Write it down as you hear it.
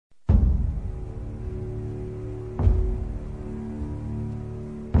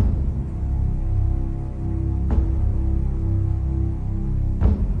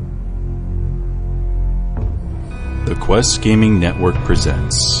Quest Gaming Network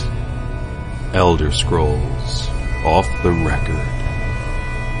presents Elder Scrolls Off the Record.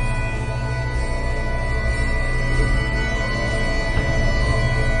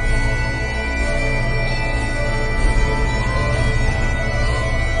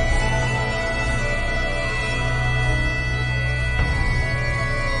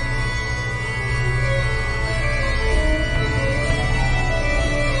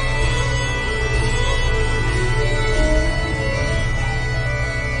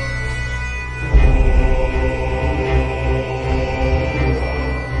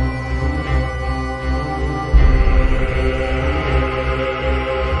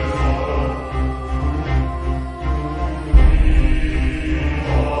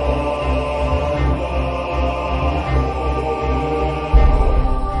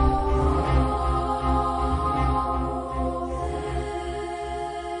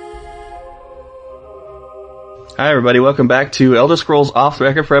 Hi everybody, welcome back to Elder Scrolls Off the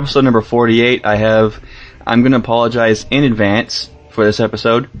Record for episode number 48. I'm going to apologize in advance for this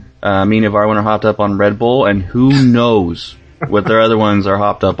episode. Me and Ivarwin are hopped up on Red Bull, and who knows what their other ones are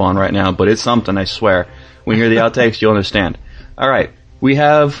hopped up on right now, but it's something, I swear. When you hear the outtakes, you'll understand. Alright, we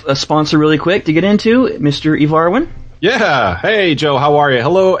have a sponsor really quick to get into, Mr. Ivarwin. Yeah, hey Joe, how are you?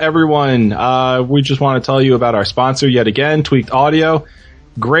 Hello everyone. We just want to tell you about our sponsor yet again, Tweaked Audio.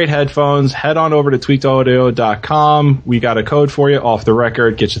 Great headphones. Head on over to tweakedaudio.com. We got a code for you, off the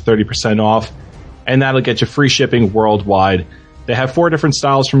record, get you 30% off, and that'll get you free shipping worldwide. They have 4 different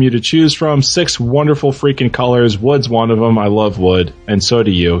styles from you to choose from, 6 wonderful freaking colors. Wood's one of them. I love wood, and so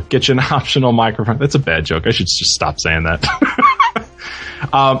do you. Get you an optional microphone. That's a bad joke. I should just stop saying that.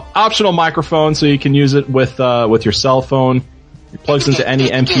 Optional microphone so you can use it with your cell phone. It plugs into any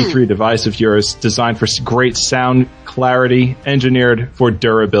MP3 device of yours, designed for great sound clarity, engineered for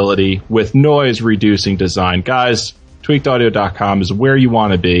durability, with noise-reducing design. Guys, tweakedaudio.com is where you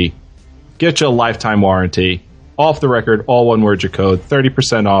want to be. Get you a lifetime warranty. Off the record, all one word, your code,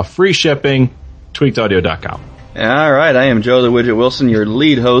 30% off, free shipping, tweakedaudio.com. Alright, I am Joe the Widget Wilson, your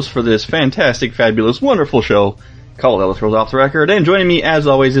lead host for this fantastic, fabulous, wonderful show called Elder Scrolls Off the Record. And joining me, as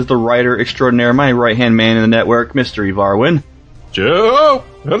always, is the writer extraordinaire, my right-hand man in the network, Mr. Ivarwin. Joe!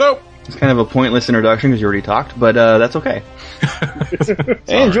 Hello! It's kind of a pointless introduction because you already talked, but that's okay.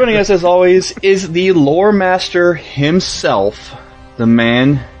 And joining us, as always, is the lore master himself, the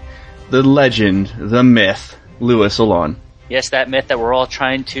man, the legend, the myth, Louis Alon. Yes, that myth that we're all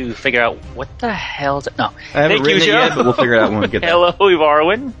trying to figure out what the hell's... No. I haven't written it yet, but we'll figure it out when we get there. Hello,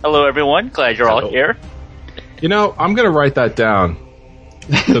 Ivarwin. Hello, everyone. Glad you're all here. You know, I'm going to write that down.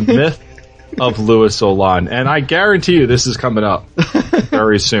 The myth of Louis Olan, and I guarantee you this is coming up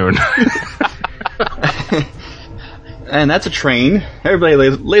very soon. And that's a train. Everybody,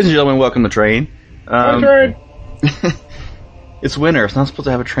 ladies and gentlemen, welcome to Train. Train. It's winter. It's not supposed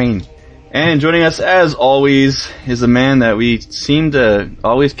to have a train. And joining us, as always, is a man that we seem to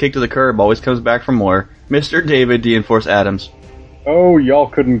always kick to the curb, always comes back for more, Mr. David D-Enforce Adams. Oh, y'all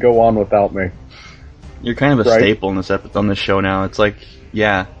couldn't go on without me. You're kind of a staple in on this show now. It's like,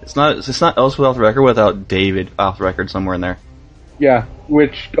 yeah, it's not Elder Scrolls Off the Record without David off the record somewhere in there. Yeah,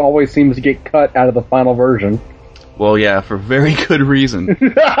 which always seems to get cut out of the final version. Well, yeah, for very good reason.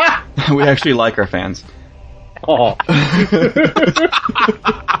 We actually like our fans. Oh.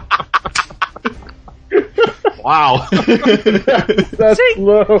 Wow. That's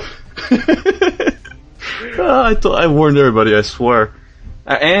low. I warned everybody, I swear.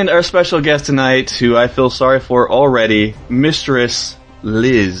 And our special guest tonight, who I feel sorry for already, Mistress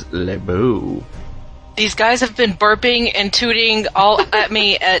Liz LeBeau. These guys have been burping and tooting all at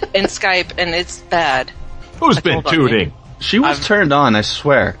me in Skype, and it's bad. Who's been tooting? She was turned on, I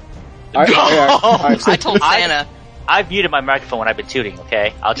swear. I told Santa. I've muted my microphone when I've been tooting,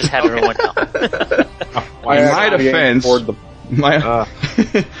 okay? I'll just have everyone know. In my defense...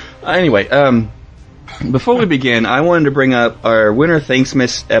 Anyway, before we begin, I wanted to bring up our Winter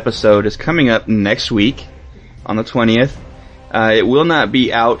Thanksmas episode is coming up next week on the 20th. It will not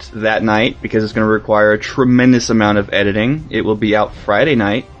be out that night because it's going to require a tremendous amount of editing. It will be out Friday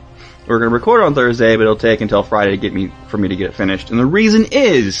night. We're going to record on Thursday, but it'll take until Friday for me to get it finished. And the reason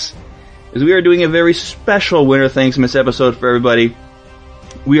is we are doing a very special Winter Thanksmas episode for everybody.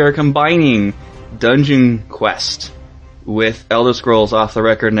 We are combining Dungeon Quest with Elder Scrolls Off the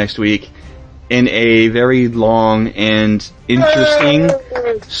Record next week in a very long and interesting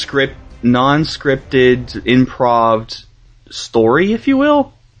non-scripted, improv story, if you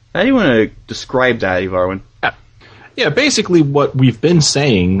will. How do you want to describe that, Ivarwin? Yeah, basically what we've been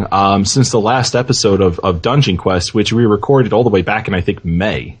saying since the last episode of Dungeon Quest, which we recorded all the way back in, I think,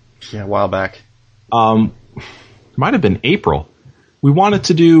 May. Yeah, a while back. might have been April. We wanted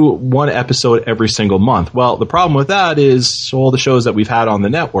to do one episode every single month. Well, the problem with that is all the shows that we've had on the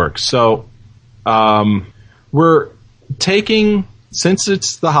network. So we're taking, since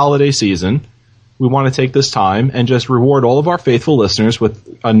it's the holiday season, we want to take this time and just reward all of our faithful listeners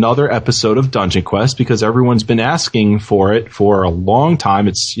with another episode of Dungeon Quest, because everyone's been asking for it for a long time.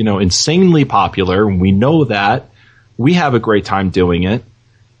 It's, insanely popular, and we know that. We have a great time doing it.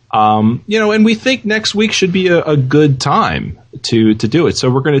 And we think next week should be a good time to do it.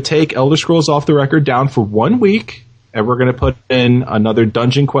 So we're going to take Elder Scrolls Off the Record down for 1 week, and we're going to put in another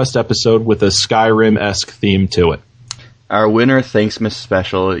Dungeon Quest episode with a Skyrim-esque theme to it. Our Winter Thanksmas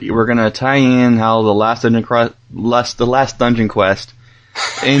special. We're going to tie in how the last Dungeon Quest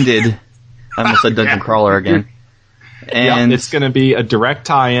ended. I almost said Dungeon Crawler again. And it's going to be a direct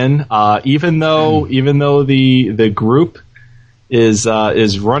tie-in. Even though the group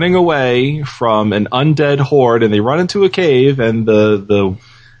is running away from an undead horde, and they run into a cave, and the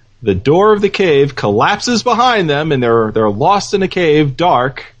door of the cave collapses behind them, and they're lost in a cave,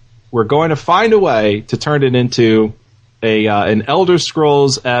 dark. We're going to find a way to turn it into an Elder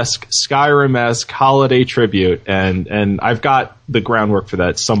Scrolls-esque, Skyrim-esque holiday tribute, and I've got the groundwork for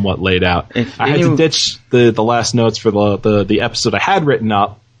that somewhat laid out. I had to ditch the last notes for the episode I had written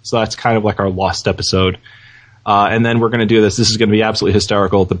up, so that's kind of like our lost episode. And then we're going to do this. This is going to be absolutely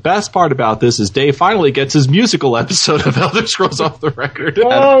hysterical. The best part about this is Dave finally gets his musical episode of Elder Scrolls Off the Record.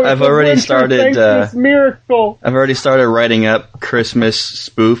 I've already started. Miracle. I've already started writing up Christmas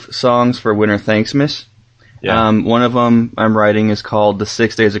spoof songs for Winter Thanksmas. Yeah. One of them I'm writing is called "The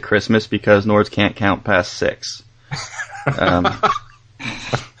 6 Days of Christmas" because Nords can't count past 6. How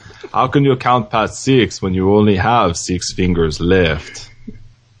can you count past 6 when you only have 6 fingers left?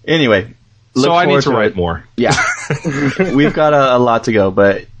 Anyway. So I need to write more. Yeah. We've got a lot to go,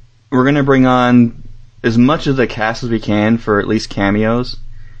 but we're going to bring on as much of the cast as we can for at least cameos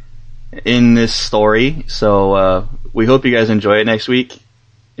in this story. So we hope you guys enjoy it next week.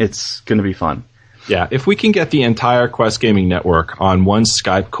 It's going to be fun. Yeah, if we can get the entire Quest Gaming Network on one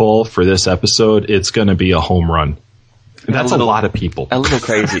Skype call for this episode, it's going to be a home run. And that's a lot of people. A little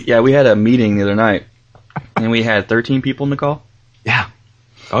crazy. Yeah, we had a meeting the other night, and we had 13 people in the call. Yeah.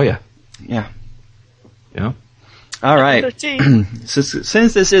 Oh, yeah. Yeah. Yeah. All right.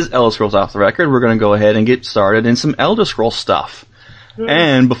 Since this is Elder Scrolls Off the Record, we're going to go ahead and get started in some Elder Scrolls stuff.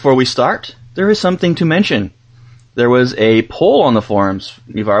 And before we start, there is something to mention. There was a poll on the forums.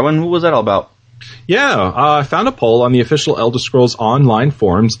 Ivarwin, what was that all about? Yeah, I found a poll on the official Elder Scrolls Online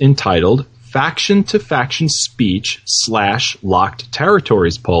forums entitled Faction-to-Faction Speech / Locked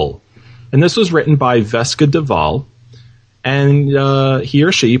Territories Poll. And this was written by Veska Deval. And he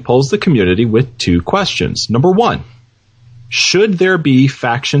or she polls the community with 2 questions. Number 1, should there be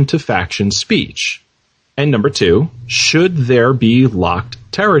faction-to-faction speech? And number 2, should there be locked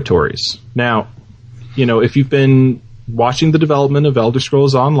territories? Now, if you've been watching the development of Elder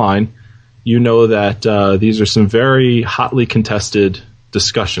Scrolls Online, you know that these are some very hotly contested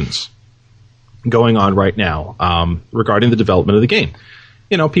discussions going on right now regarding the development of the game.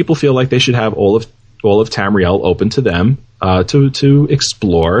 People feel like they should have all of Tamriel open to them to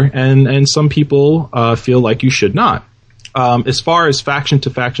explore, and some people feel like you should not. As far as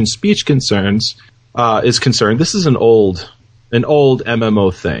faction-to-faction speech is concerned, this is an old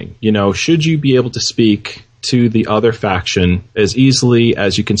MMO thing. Should you be able to speak to the other faction as easily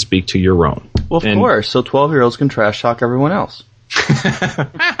as you can speak to your own? Well, of course. So 12-year-olds can trash talk everyone else.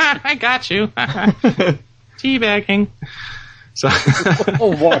 I got you. Teabagging. So,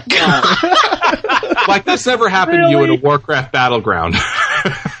 Oh, what? God. like this never happened to you in a Warcraft battleground.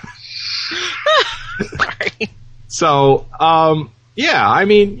 So, yeah, I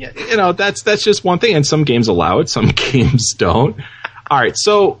mean, that's just one thing, and some games allow it, some games don't. All right,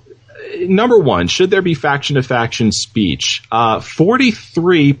 so number 1, should there be faction-to-faction speech?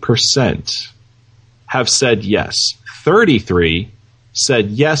 43% have said yes. 33% said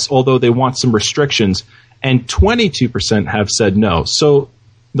yes, although they want some restrictions, and 22% have said no. So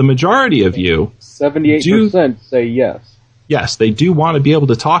the majority of you 78% say yes. Yes, they do want to be able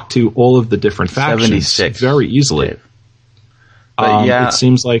to talk to all of the different factions 76 very easily. But yeah, it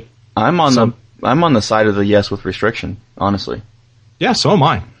seems like I'm on the side of the yes with restriction, honestly. Yeah, so am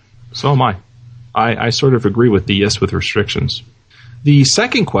I. I sort of agree with the yes with restrictions. The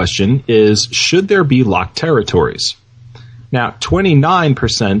second question is, should there be locked territories? Now,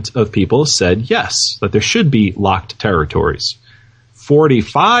 29% of people said yes, that there should be locked territories.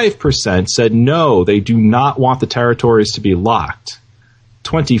 45% said no, they do not want the territories to be locked.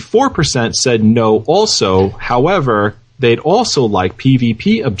 24% said no also, however, they'd also like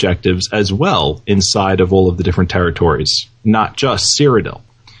PvP objectives as well inside of all of the different territories, not just Cyrodiil.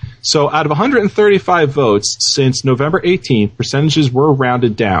 So out of 135 votes since November 18th, percentages were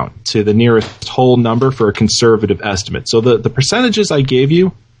rounded down to the nearest whole number for a conservative estimate. So the percentages I gave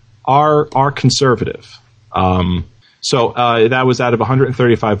you are conservative. So that was out of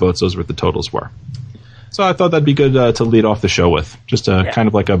 135 votes. Those were what the totals were. So I thought that'd be good to lead off the show with, just kind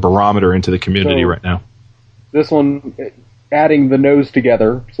of like a barometer into the community right now. This one, adding the no's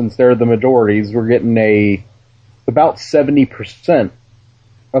together, since they're the majorities, we're getting about 70%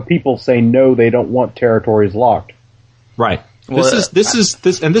 of people say no, they don't want territories locked. Right. This is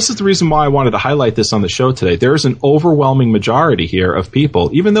the reason why I wanted to highlight this on the show today. There's an overwhelming majority here of people,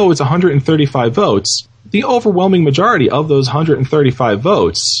 even though it's 135 votes, the overwhelming majority of those 135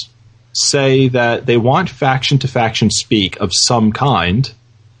 votes say that they want faction-to-faction speak of some kind,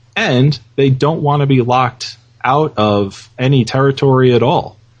 and they don't want to be locked out of any territory at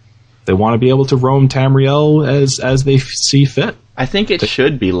all. They want to be able to roam Tamriel as they see fit. I think it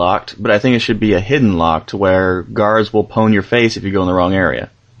should be locked, but I think it should be a hidden lock to where guards will pwn your face if you go in the wrong area.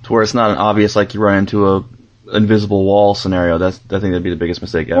 To where it's not an obvious, like you run into a invisible wall scenario. I think that'd be the biggest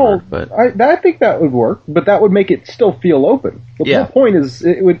mistake ever. Well, but I think that would work, but that would make it still feel open. The whole point is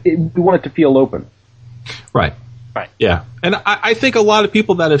we want it to feel open. Right. Right. Yeah. And I think a lot of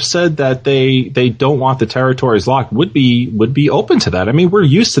people that have said that they don't want the territories locked would be open to that. I mean, we're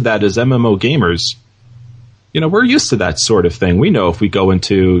used to that as MMO gamers. We're used to that sort of thing. We know if we go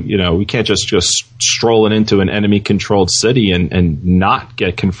into, we can't just strolling into an enemy-controlled city and not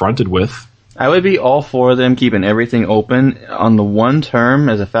get confronted with. I would be all for them keeping everything open on the one term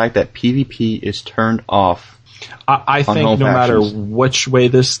as the fact that PvP is turned off. I think no matter which way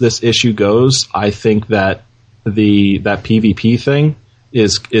this issue goes, I think that that PvP thing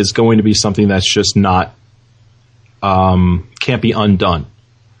is going to be something that's just not can't be undone.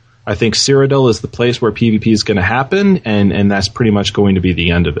 I think Cyrodiil is the place where PvP is going to happen, and that's pretty much going to be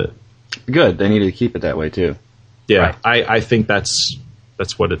the end of it. Good. They need to keep it that way too. Yeah, right. I think that's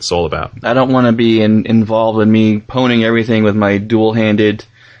what it's all about. I don't want to be involved in me pwning everything with my dual-handed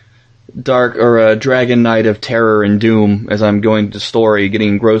dark or dragon knight of terror and doom as I'm going to story, getting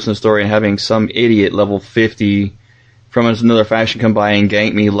engrossed in the story, and having some idiot level 50 from another faction come by and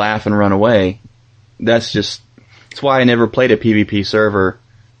gank me, laugh, and run away. That's why I never played a PvP server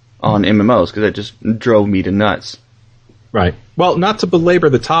on MMOs, because it just drove me to nuts. Right. Well, not to belabor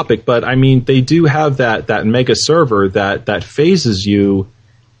the topic, but I mean, they do have that mega server that phases you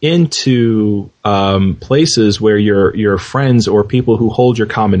into places where your friends or people who hold your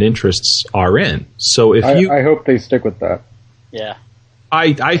common interests are in. So if I hope they stick with that. Yeah.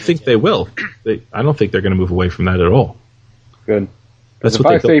 I think they will. I don't think they're going to move away from that at all. Good. That's if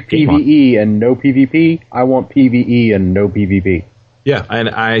what I say PvE and no PvP, I want PvE and no PvP. Yeah, and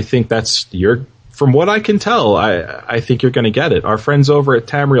I think that's from what I can tell, I think you're going to get it. Our friends over at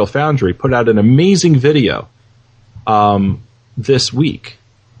Tamriel Foundry put out an amazing video this week,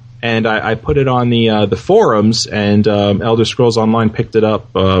 and I put it on the forums, and Elder Scrolls Online picked it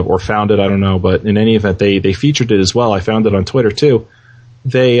up or found it, I don't know, but in any event, they featured it as well. I found it on Twitter too.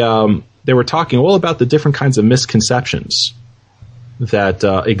 They were talking all about the different kinds of misconceptions that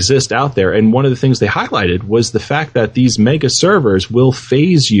exist out there, and one of the things they highlighted was the fact that these mega servers will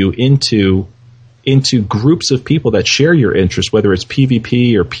phase you into groups of people that share your interests, whether it's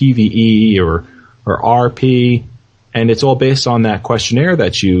PvP or PvE or RP, and it's all based on that questionnaire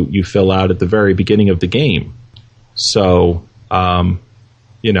that you fill out at the very beginning of the game. So,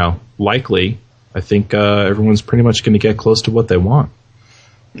 likely, I think everyone's pretty much going to get close to what they want.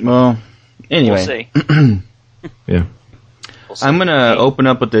 Well, anyway. We'll see. Yeah. I'm going to open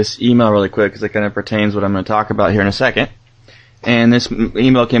up with this email really quick because it kind of pertains to what I'm going to talk about here in a second. And this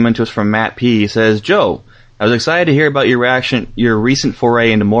email came into us from Matt P. He says, Joe, I was excited to hear about your recent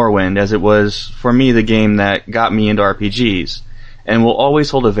foray into Morrowind, as it was, for me, the game that got me into RPGs, and will always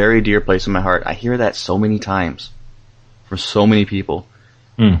hold a very dear place in my heart. I hear that so many times from so many people.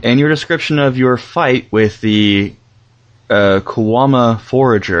 And your description of your fight with the Kuwama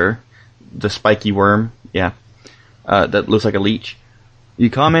Forager, the spiky worm, that looks like a leech. You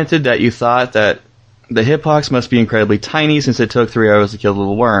commented that you thought that the hitbox must be incredibly tiny since it took 3 hours to kill the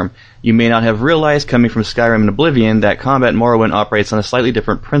little worm. You may not have realized, coming from Skyrim and Oblivion, that combat in Morrowind operates on a slightly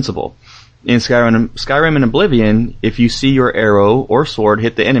different principle. In Skyrim and Oblivion, if you see your arrow or sword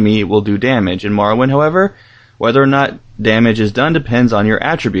hit the enemy, it will do damage. In Morrowind, however, whether or not damage is done depends on your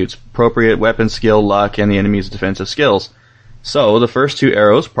attributes, appropriate weapon skill, luck, and the enemy's defensive skills. So, the first 2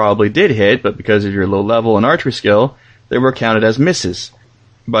 arrows probably did hit, but because of your low level and archery skill, they were counted as misses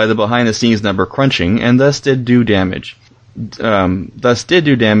by the behind-the-scenes number crunching, and thus did do damage. thus did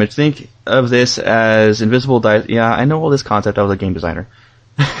do damage. Think of this as invisible dice. Yeah, I know all this concept. I was a game designer.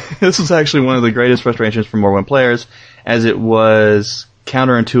 This was actually one of the greatest frustrations for Morrowind players, as it was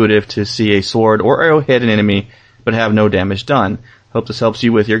counterintuitive to see a sword or arrow hit an enemy, but have no damage done. Hope this helps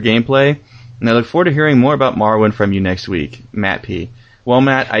you with your gameplay, and I look forward to hearing more about Morrowind from you next week. Matt P. Well,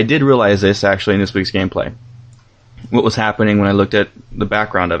 Matt, I did realize this actually in this week's gameplay. What was happening when I looked at the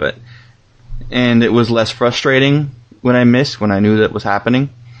background of it. And it was less frustrating when I missed, when I knew that was happening.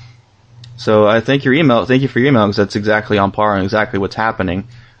 So I thank you for your email, because that's exactly on par and exactly what's happening.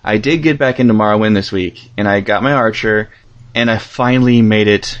 I did get back into Morrowind this week, and I got my archer, and I finally made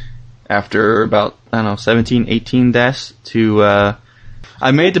it after about, 17, 18 deaths to,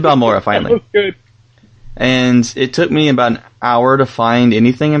 I made it to Balmora finally. That was good. And it took me about an hour to find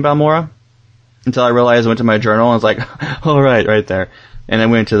anything in Balmora, until I realized I went to my journal, and I was like, alright, right there. And I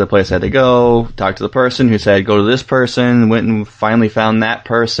went to the place I had to go, talked to the person who said, go to this person, went and finally found that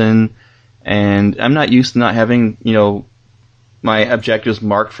person. And I'm not used to not having, my objectives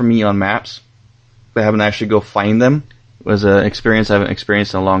marked for me on maps, but having to actually go find them was an experience I haven't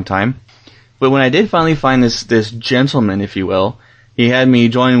experienced in a long time. But when I did finally find this gentleman, if you will, he had me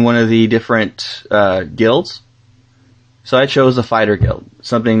join one of the different guilds. So I chose the fighter guild,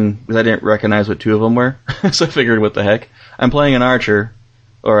 something because I didn't recognize what two of them were. So I figured, what the heck? I'm playing an archer,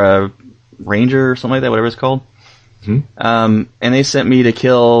 or a ranger, or something like that, whatever it's called. Mm-hmm. And they sent me to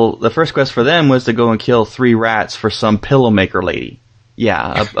kill, the first quest for them was to go and kill 3 rats for some pillow maker lady.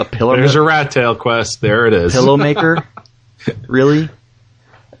 Yeah, a pillow There's a rat tail quest, there it is. Pillow maker? Really?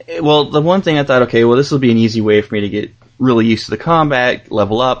 Well, the one thing I thought, okay, well, this will be an easy way for me to get really used to the combat,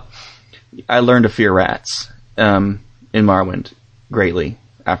 level up. I learned to fear rats in Morrowind greatly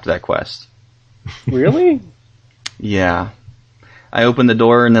after that quest. Really? Yeah. I opened the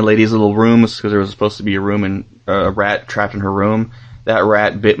door in the lady's little room because there was supposed to be a room and a rat trapped in her room. That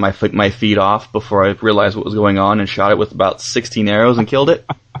rat bit my feet off before I realized what was going on and shot it with about 16 arrows and killed it.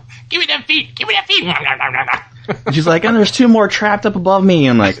 Give me that feet! Give me that feet! She's like, and there's 2 more trapped up above me.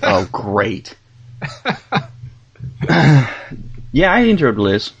 I'm like, oh, great. Yeah, I introed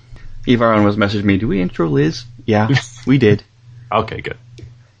Liz. Evaron was messaging me, do we intro Liz? Yeah, we did. Okay, good.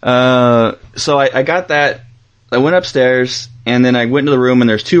 So I got that. I went upstairs, and then I went into the room, and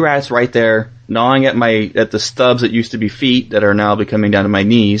there's 2 rats right there, gnawing at the stubs that used to be feet that are now becoming down to my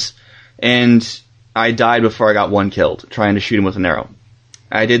knees. And I died before I got 1 killed, trying to shoot him with an arrow.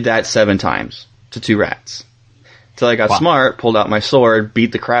 I did that 7 times to 2 rats. Till I got smart, pulled out my sword,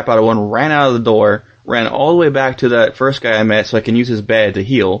 beat the crap out of one, ran out of the door, ran all the way back to that first guy I met so I can use his bed to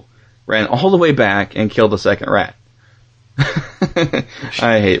heal, ran all the way back, and killed the second rat.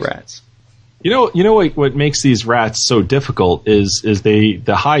 I hate rats. You know what makes these rats so difficult is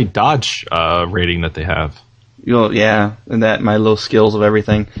the high dodge rating that they have. Yeah, and that my low skills of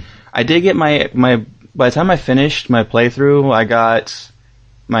everything. I did get my by the time I finished my playthrough, I got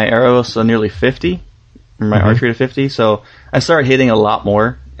my arrows to nearly 50, my archery to 50. So I started hitting a lot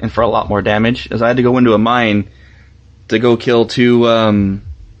more and for a lot more damage, as I had to go into a mine to go kill 2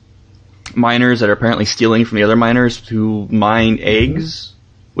 miners that are apparently stealing from the other miners to mine eggs,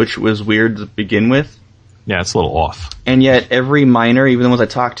 which was weird to begin with. Yeah, it's a little off. And yet every miner, even the ones I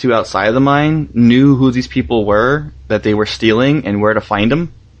talked to outside of the mine, knew who these people were that they were stealing and where to find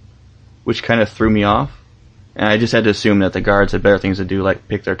them, which kind of threw me off. And I just had to assume that the guards had better things to do, like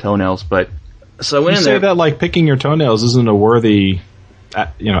pick their toenails. But so I went in there. You say that like picking your toenails isn't a worthy,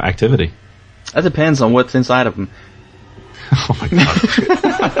 activity. That depends on what's inside of them. Oh my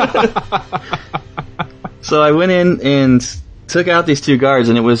god. So I went in and took out these 2 guards,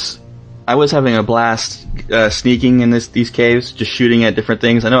 and I was having a blast sneaking in these caves, just shooting at different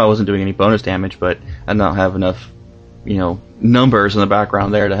things. I know I wasn't doing any bonus damage, but I don't have enough, numbers in the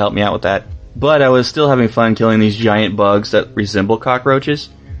background there to help me out with that. But I was still having fun killing these giant bugs that resemble cockroaches.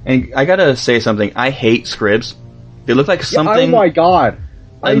 And I gotta say something, I hate scribs. They look like something... Oh my god.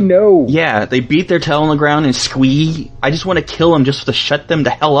 I know. Yeah, they beat their tail on the ground and squee. I just want to kill them just to shut them the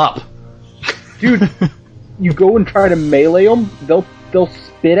hell up. Dude, you go and try to melee them, they'll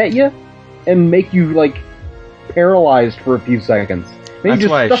spit at you and make you, paralyzed for a few seconds. Then That's you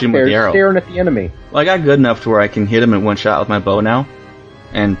just why I stuck shoot 'em there with the arrow. staring at the enemy. Well, I got good enough to where I can hit them in one shot with my bow now,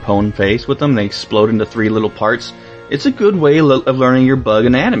 and pwn face with them. They explode into 3 little parts. It's a good way of learning your bug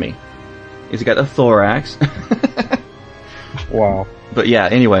anatomy. He's got a thorax. Wow. But yeah,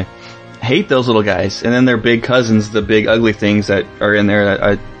 anyway, hate those little guys. And then their big cousins, the big ugly things that are in there.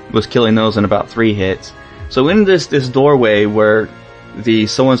 I was killing those in about 3 hits. So in this doorway where the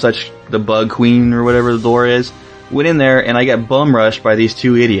bug queen or whatever the door is, went in there and I got bum rushed by these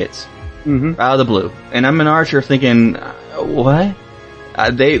 2 idiots. Out of the blue. And I'm an archer thinking, What?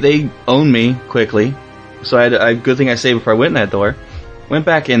 They owned me quickly, so I had good thing I saved before I went in that door. Went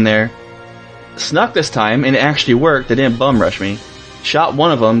back in there, snuck this time, and it actually worked. They didn't bum rush me. Shot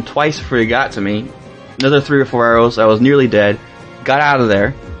one of them twice before he got to me. Another 3 or 4 arrows. I was nearly dead. Got out of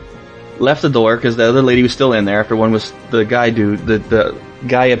there. Left the door because the other lady was still in there. After one was the guy dude, the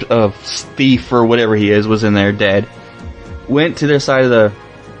guy of thief or whatever he is was in there dead. Went to the side of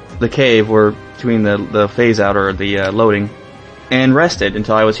the cave or between the phase out or the loading, and rested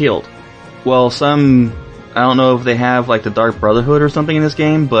until I was healed. Well, I don't know if they have like the Dark Brotherhood or something in this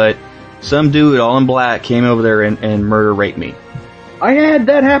game, but some dude all in black came over there and murder raped me. I had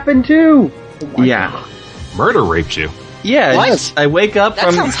that happen too. Oh yeah. Murder raped you? Yeah. What? I wake up That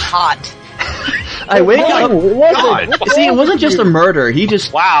from... sounds hot. I wake up... God. See, it wasn't just a murder. He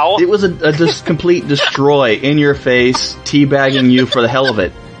just... Wow. It was a complete destroy in your face, teabagging you for the hell of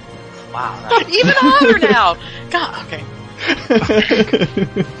it. Wow. Even hotter now. God, okay.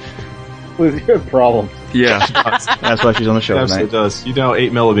 Liz, you have problems. Yeah. That's why she's on the show It tonight. absolutely does. You know,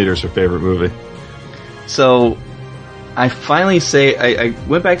 8mm is her favorite movie. So, I finally I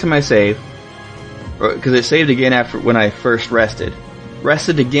went back to my save, because it saved again after when I first rested.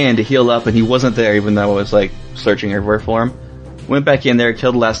 Rested again to heal up, and he wasn't there, even though I was like searching everywhere for him. Went back in there,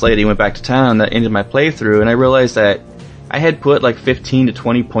 killed the last lady, went back to town. That ended my playthrough, and I realized that I had put like 15 to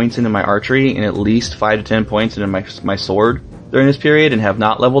 20 points into my archery, and at least 5 to 10 points into my sword during this period, and have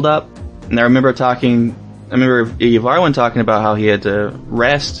not leveled up. And I remember Ivarwin talking about how he had to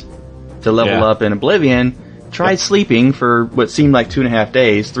rest to level up in Oblivion. Tried sleeping for what seemed like 2.5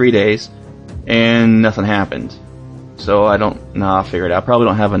 days, 3 days, and nothing happened. So I don't know. I'll figure it out. Probably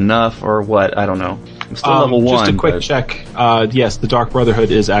don't have enough or what. I don't know. I'm still level 1. Just a quick check. Yes, the Dark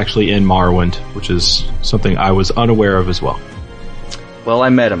Brotherhood is actually in Morrowind, which is something I was unaware of as well. Well, I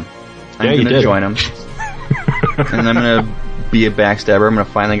met him. I'm going to join him. And I'm going to be a backstabber. I'm going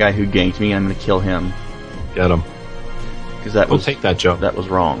to find the guy who ganked me, and I'm going to kill him. Get him. Because that Don't take that, Joe. That was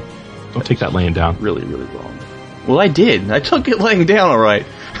wrong. Don't take that laying down. Really, really wrong. Well, I did. I took it laying down all right.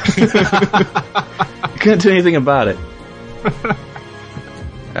 Couldn't do anything about it.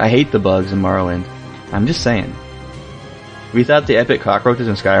 I hate the bugs in Morrowind. I'm just saying. We thought the epic cockroaches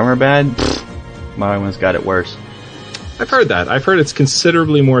in Skyrim were bad. Morrowind's got it worse. I've heard that. I've heard it's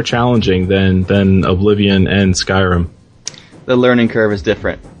considerably more challenging than Oblivion and Skyrim. The learning curve is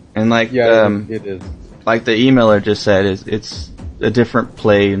different. And like it is. Like the emailer just said, it's a different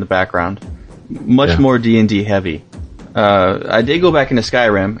play in the background. Much more D&D heavy. I did go back into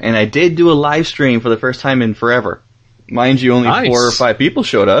Skyrim, and I did do a live stream for the first time in forever. Mind you, only 4 or 5 people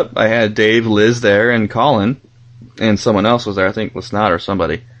showed up. I had Dave, Liz there, and Colin, and someone else was there. I think Snot or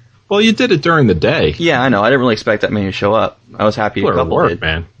somebody. Well, you did it during the day. Yeah, I know. I didn't really expect that many to show up. I was happy a couple did.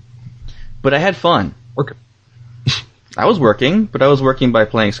 Man. But I had fun. Working. I was working, but I was working by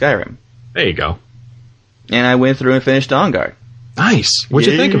playing Skyrim. There you go. And I went through and finished Dawnguard. Nice.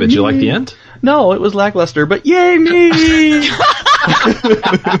 What'd you think of it? Did you like the end? No, it was lackluster, but yay me!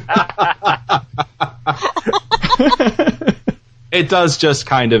 It does just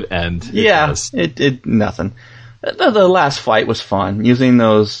kind of end. It nothing. The last fight was fun. Using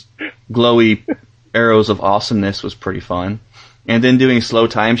those glowy arrows of awesomeness was pretty fun. And then doing slow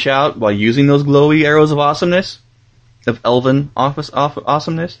time shout while using those glowy arrows of awesomeness, of elven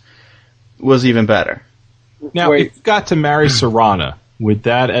awesomeness, was even better. Now, if you got to marry Serana, would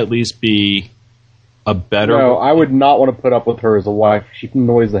that at least be a better... No, I would not want to put up with her as a wife. She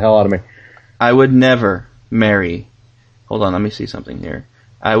annoys the hell out of me. I would never marry... Hold on, let me see something here.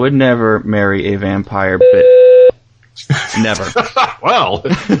 I would never marry a vampire, but... Never. Well,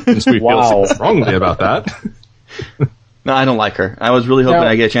 since we feel so strongly about that. No, I don't like her. I was really hoping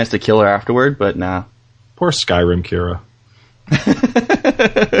I'd get a chance to kill her afterward, but nah. Poor Skyrim, Kira.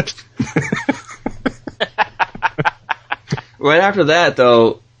 Right after that,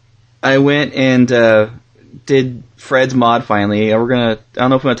 though, I went and did Fred's mod finally. I don't know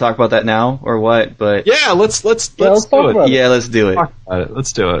if we're gonna talk about that now or what, but yeah, let's do it. Yeah, let's do it.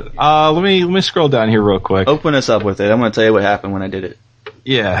 Let's do it. Let me scroll down here real quick. Open us up with it. I'm gonna tell you what happened when I did it.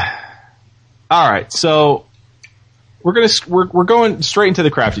 Yeah. All right, so we're going straight into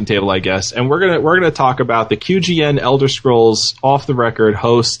the crafting table, I guess, and we're gonna talk about the QGN Elder Scrolls Off the Record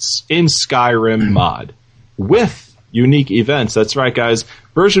hosts in Skyrim mod with unique events. That's right, guys.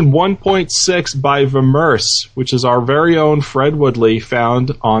 Version 1.6 by Vermerse, which is our very own Fred Woodley,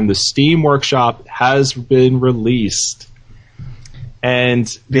 found on the Steam Workshop, has been released. And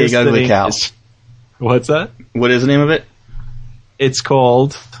Big Ugly Cow. What's that? What is the name of it? It's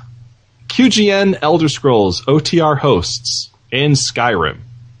called QGN Elder Scrolls OTR hosts in Skyrim.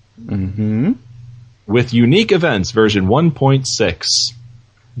 Mm-hmm. with unique events version 1.6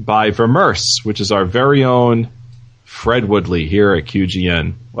 by Vermerse, which is our very own Fred Woodley here at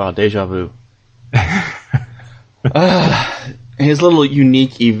QGN. Wow, deja vu. His little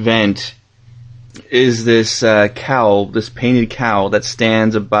unique event is this cowl, this painted cowl that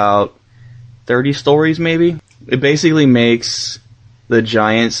stands about 30 stories maybe. It basically makes the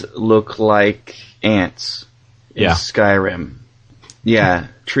giants look like ants in Skyrim. Yeah,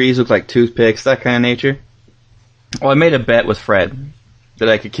 trees look like toothpicks, that kind of nature. Well, I made a bet with Fred that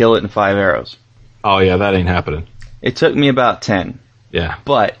I could kill it in 5 arrows. Oh yeah, that ain't happening. It took me about 10. Yeah.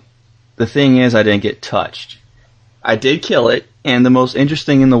 But the thing is, I didn't get touched. I did kill it, and the most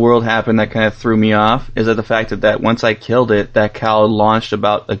interesting in the world happened that kind of threw me off is that the fact that once I killed it, that cow launched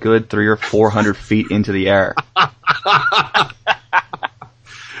about a good 300 or 400 feet into the air.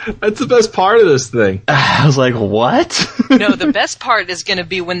 That's the best part of this thing. I was like, what? No, the best part is going to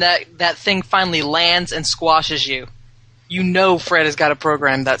be when that thing finally lands and squashes you. You know Fred has got a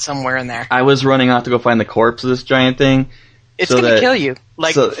program that somewhere in there. I was running off to go find the corpse of this giant thing. It's going to kill you,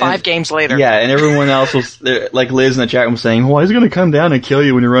 five games later. Yeah, and everyone else was, like Liz in the chat room saying, why is it going to come down and kill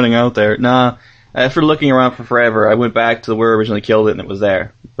you when you're running out there? Nah, after looking around for forever, I went back to where I originally killed it and it was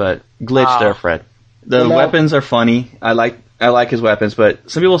there. But glitch there, Fred. The weapons are funny. I like his weapons, but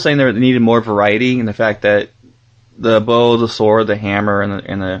some people are saying they needed more variety in the fact that the bow, the sword, the hammer,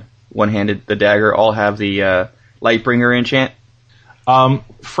 and the one-handed, the dagger all have the Lightbringer enchant.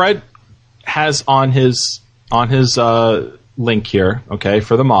 Fred has on his link here, okay,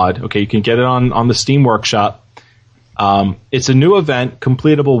 for the mod. Okay, you can get it on the Steam Workshop. It's a new event,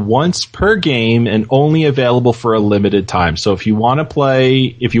 completable once per game, and only available for a limited time. So if you want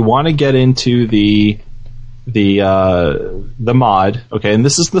to get into the mod, okay, and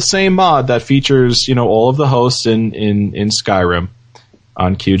this is the same mod that features, all of the hosts in Skyrim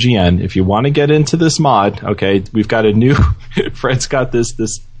on QGN. If you want to get into this mod, okay, we've got a new Fred's got this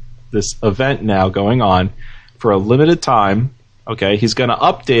event now going on for a limited time. Okay, he's going to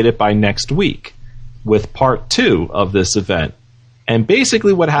update it by next week with part 2 of this event. And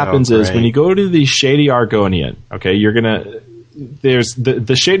basically what happens is when you go to the Shady Argonian, okay, there's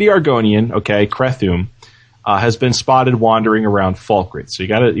the Shady Argonian, okay, Crethum, has been spotted wandering around Falkreath. So you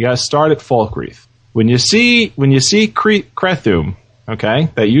gotta start at Falkreath. When you see Crethum, okay,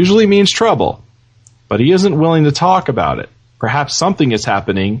 that usually means trouble, but he isn't willing to talk about it. Perhaps something is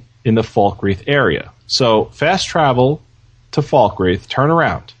happening in the Falkreath area. So fast travel to Falkreath, turn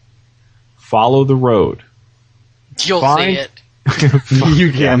around, follow the road. You'll see it.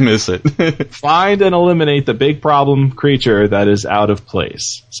 You can't miss it. Find and eliminate the big problem creature that is out of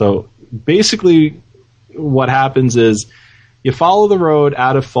place. So basically what happens is you follow the road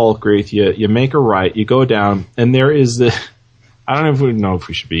out of Falkreath, you make a right, you go down, and there is the... I don't know if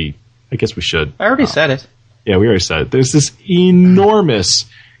we should be... I guess we should. I already said it. Yeah, we already said it. There's this enormous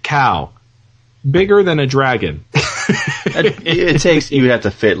cow, bigger than a dragon. You would have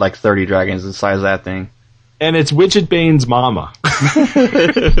to fit like 30 dragons the size of that thing. And it's Widgetbane's mama.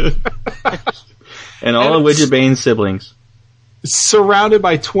 And all of Widgetbane's siblings. Surrounded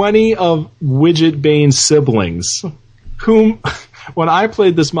by 20 of Widgetbane's siblings, whom, when I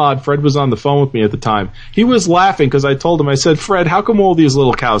played this mod, Fred was on the phone with me at the time. He was laughing because I told him, I said, Fred, how come all these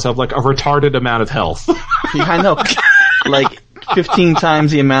little cows have like a retarded amount of health? Yeah, I know. Like 15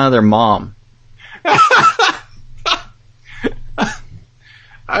 times the amount of their mom.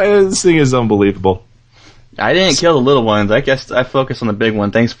 This thing is unbelievable. I didn't kill the little ones. I guess I focused on the big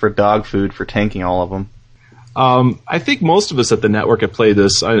one. Thanks for dog food for tanking all of them. I think most of us at the network have played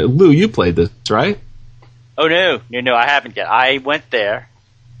this. Lou, you played this, right? Oh, no, I haven't yet. I went there.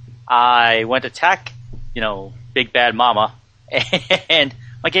 I went to attack, Big Bad Mama, and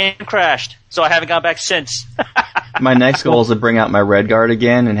my game crashed, so I haven't gone back since. My next goal is to bring out my Red Guard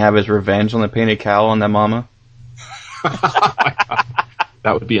again and have his revenge on the painted cow on that mama.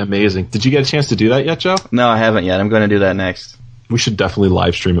 That would be amazing. Did you get a chance to do that yet, Joe? No, I haven't yet. I'm going to do that next. We should definitely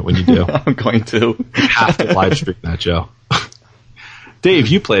live stream it when you do. I'm going to. You have to live stream that, Joe. Dave,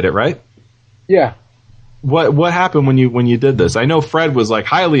 you played it, right? Yeah. What happened when you did this? I know Fred was like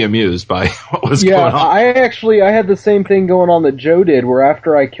highly amused by what was going on. I had the same thing going on that Joe did, where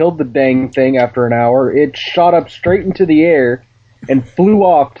after I killed the dang thing after an hour, it shot up straight into the air and flew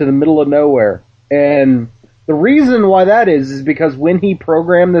off to the middle of nowhere. And the reason why that is because when he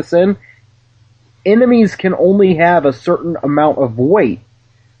programmed this in, enemies can only have a certain amount of weight,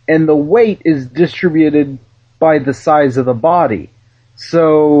 and the weight is distributed by the size of the body.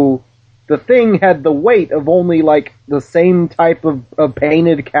 So the thing had the weight of only like the same type of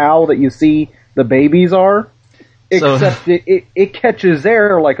painted cow that you see the babies are. Except it catches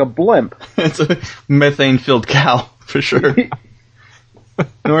air like a blimp. It's a methane-filled cow, for sure.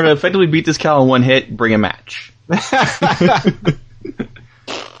 In order to effectively beat this cow in one hit, bring a match.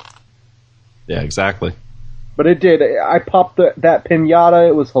 Yeah, exactly. But it did. I popped that pinata.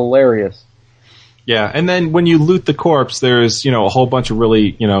 It was hilarious. Yeah, and then when you loot the corpse, there's, a whole bunch of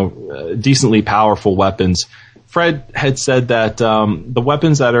really, decently powerful weapons. Fred had said that the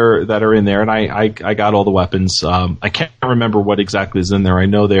weapons that are in there, and I got all the weapons. I can't remember what exactly is in there. I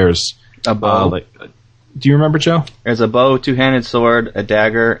know there's a bow. Do you remember, Joe? There's a bow, two-handed sword, a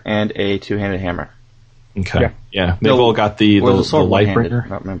dagger, and a two-handed hammer. Okay. Yeah. They've all got the Lightbringer. I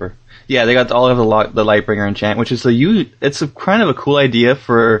don't remember. Yeah, they got all of the Lightbringer enchant, which is it's kind of a cool idea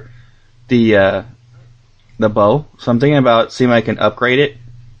for the bow. So I'm thinking about seeing if I can upgrade it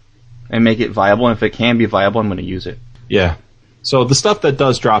and make it viable. And if it can be viable, I'm going to use it. Yeah. So the stuff that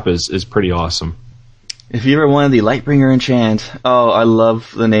does drop is pretty awesome. If you ever wanted the Lightbringer enchant, I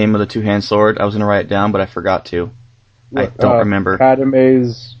love the name of the two-hand sword. I was going to write it down, but I forgot to. I don't remember.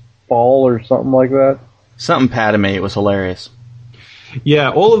 Padme's Fall or something like that. Something Padme. It was hilarious. Yeah,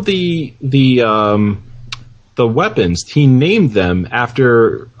 all of the weapons, he named them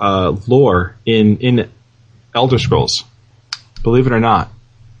after lore in Elder Scrolls. Believe it or not.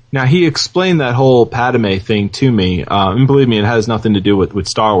 Now, he explained that whole Padme thing to me, and believe me, it has nothing to do with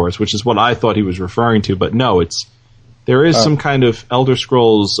Star Wars, which is what I thought he was referring to, but no, there is some kind of Elder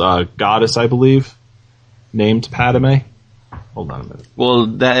Scrolls goddess, I believe, named Padme. Hold on a minute.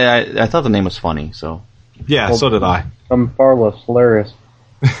 Well, I thought the name was funny, so... Yeah, so did I. I'm far less hilarious.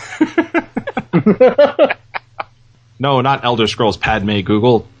 No, not Elder Scrolls Padme,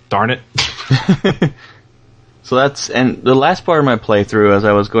 Google. Darn it. So and the last part of my playthrough, as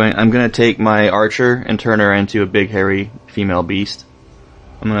I was going, I'm going to take my archer and turn her into a big, hairy female beast.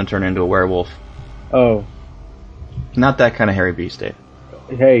 I'm going to turn her into a werewolf. Oh. Not that kind of hairy beast, Dave.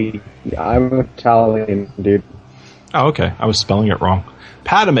 Hey, I'm Italian, dude. Oh, okay. I was spelling it wrong.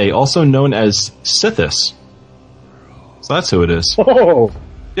 Padme, also known as Sithis. So that's who it is. Oh!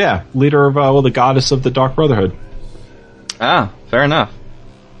 Yeah, leader of, the goddess of the Dark Brotherhood. Ah, fair enough.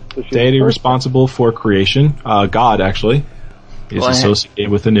 So she's Deity the first- responsible for creation. God, actually, is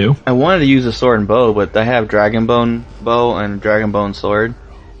associated with the new. I wanted to use a sword and bow, but I have Dragonbone bow and Dragonbone sword,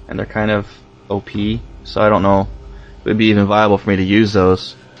 and they're kind of OP, so I don't know if it would be even viable for me to use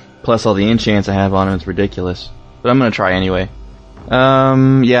those. Plus all the enchants I have on them is ridiculous. But I'm going to try anyway.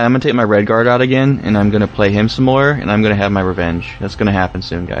 I'm going to take my Red Guard out again, and I'm going to play him some more, and I'm going to have my revenge. That's going to happen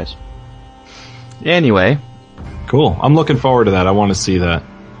soon, guys. Anyway. Cool. I'm looking forward to that. I want to see that.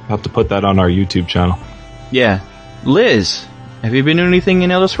 I'll have to put that on our YouTube channel. Yeah. Liz, have you been doing anything in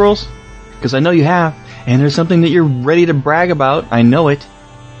Elder Scrolls? Because I know you have, and there's something that you're ready to brag about. I know it.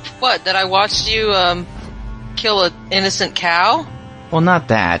 What, that I watched you kill an innocent cow? Well, not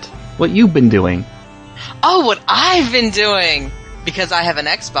that. What you've been doing. Oh, what I've been doing! Because I have an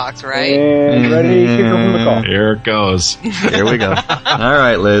Xbox, right? And ready to kick her from the car. Here it goes. Here we go. All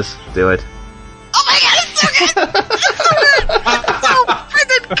right, Liz, do it. Oh my god, it's so good! It's so good! It's so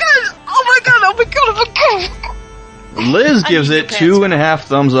freaking good! Oh my god, oh my god, oh my god! Liz gives it 2.5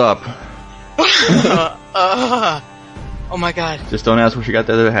 thumbs up. Oh my god. Just don't ask where she got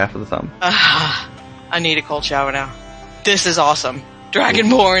the other half of the thumb. I need a cold shower now. This is awesome.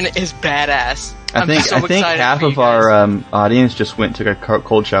 Dragonborn is badass. I think half of our audience just went and took a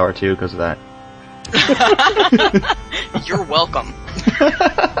cold shower too because of that. You're welcome.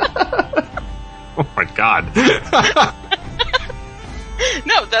 Oh my god.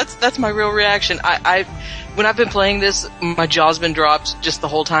 No, that's my real reaction. I when I've been playing this, my jaw's been dropped just the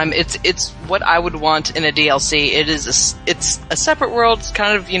whole time. It's what I would want in a DLC. It's a separate world. It's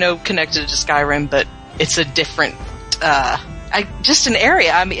kind of connected to Skyrim, but it's a different. Just an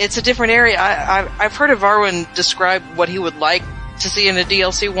area. I mean, it's a different area. I've heard of Arwen describe what he would like to see in a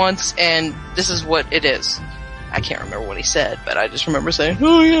DLC once, and this is what it is. I can't remember what he said, but I just remember saying,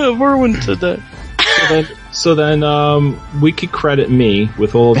 "Oh yeah, Arwen said that." So then, we could credit me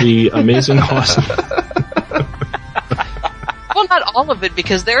with all the amazing, awesome. Well, not all of it,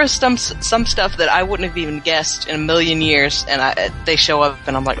 because there is some stuff that I wouldn't have even guessed in a million years, and they show up,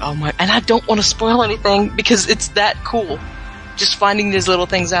 and I'm like, oh my! And I don't want to spoil anything because it's that cool. Just finding these little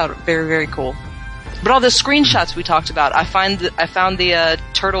things out, very, very cool. But all the screenshots we talked about, I found the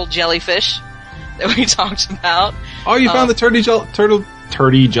turtle jellyfish that we talked about. Oh, you found the turdy jellyfish. Turtle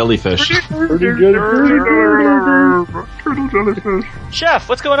jellyfish. Chef,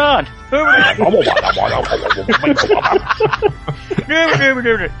 what's going on?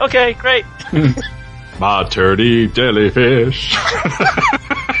 Okay, great. My turdy jellyfish.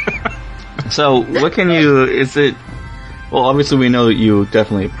 So, what can you? Is it Well, obviously we know that you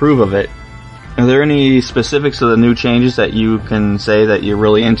definitely approve of it. Are there any specifics of the new changes that you can say that you're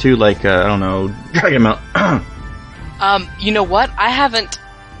really into? Like, I don't know, Dragon Mount. You know what? I haven't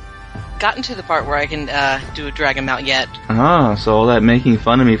gotten to the part where I can do a dragon mount yet. Ah, so all that making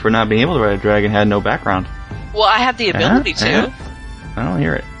fun of me for not being able to ride a dragon had no background. Well, I have the ability to. Yeah. I don't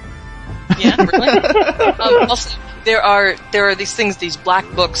hear it. Yeah, really? Also, there are these things, these black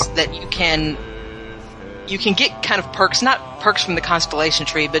books that you can get kind of perks, not perks from the constellation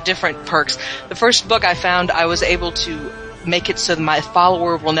tree, but different perks. The first book I found, I was able to make it so that my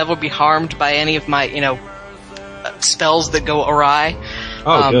follower will never be harmed by any of my, spells that go awry.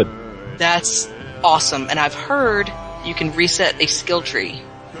 Oh, good. That's awesome. And I've heard you can reset a skill tree.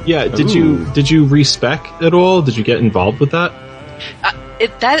 Yeah, did you respec at all? Did you get involved with that?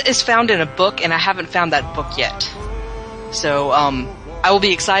 That is found in a book, and I haven't found that book yet. So, I will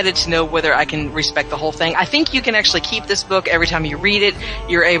be excited to know whether I can respec the whole thing. I think you can actually keep this book every time you read it.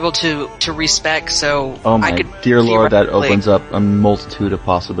 You're able to respec, so oh my I could dear Lord, that opens up a multitude of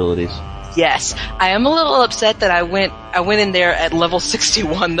possibilities. Yes. I am a little upset that I went in there at level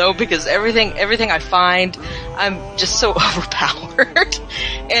 61 though, because everything I find, I'm just so overpowered.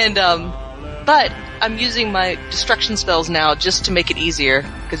 And, but I'm using my destruction spells now just to make it easier,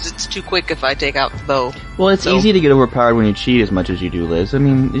 because it's too quick if I take out the bow. Well, it's easy to get overpowered when you cheat as much as you do, Liz. I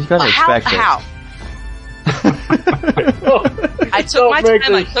mean, you gotta expect it. How? I took my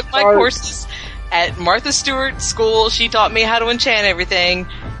time, I took my courses at Martha Stewart School. She taught me how to enchant everything.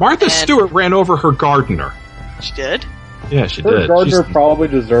 Martha Stewart ran over her gardener. She did? Yeah, she Her did. gardener probably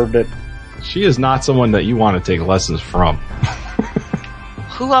deserved it. She is not someone that you want to take lessons from.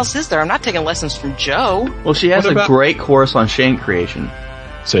 Who else is there? I'm not taking lessons from Joe. Well, she has a great course on shank creation.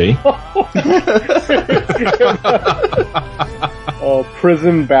 See? Oh,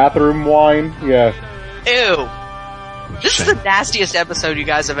 prison bathroom wine? Yeah. Ew. This is the nastiest episode you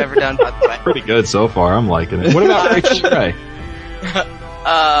guys have ever done, by the way. Pretty good so far. I'm liking it. What about Rachel Ray?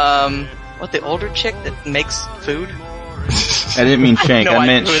 What, the older chick that makes food? I didn't mean shank. No I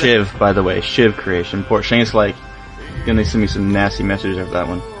meant idea. shiv, by the way. Shiv creation. Poor Shank's like, gonna send me some nasty messages after that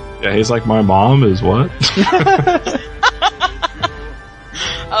one. Yeah, he's like, my mom is what?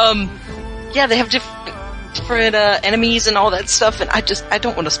 Yeah, they have different enemies and all that stuff, and I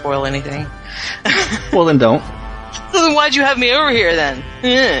don't want to spoil anything. Well, then don't. So then why'd you have me over here then?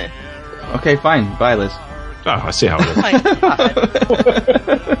 Okay, fine. Bye, Liz. Oh, I see how it is. My God.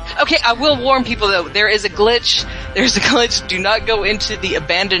 Okay, I will warn people though, there is a glitch. There's a glitch. Do not go into the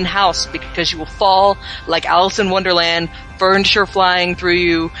abandoned house because you will fall like Alice in Wonderland, furniture flying through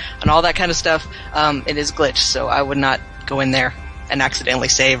you, and all that kind of stuff. It is glitched, so I would not go in there and accidentally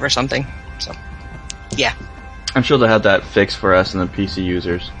save or something. So, yeah. I'm sure they'll have that fixed for us and the PC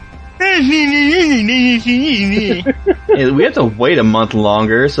users. Hey, we have to wait a month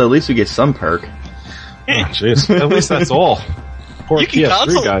longer, so at least we get some perk. Oh, jeez. At least that's all. Poor You can PS3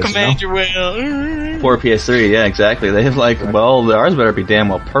 console guys, command your will. Poor PS3, yeah, exactly. They have ours better be damn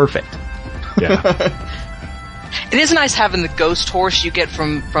well perfect. Yeah. It is nice having the ghost horse you get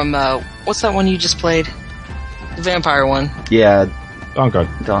from what's that one you just played? The vampire one. Yeah, Oh, God.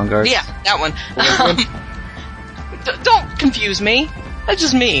 Dawnguard. Yeah, that one. Don't confuse me. That's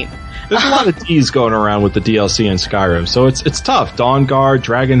just mean. There's a lot of D's going around with the DLC in Skyrim, so it's tough. Dawnguard,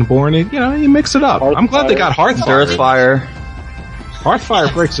 Dragonborn, you mix it up. I'm glad they got Hearthfire. Earthfire.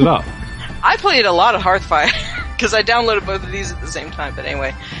 Hearthfire breaks it up. I played a lot of Hearthfire because I downloaded both of these at the same time. But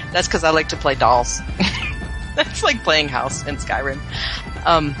anyway, that's because I like to play dolls. That's like playing house in Skyrim.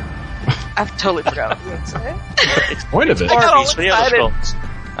 I've totally forgot what I was going to say. It's the point of it. I got all Barbies for the other excited. scrolls.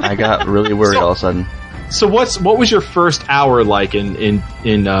 I got really worried all of a sudden. So what was your first hour like in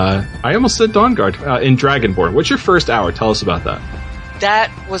I almost said Dawnguard, in Dragonborn? What's your first hour? Tell us about that.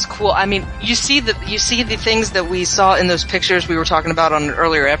 That was cool. I mean, you see the things that we saw in those pictures we were talking about on an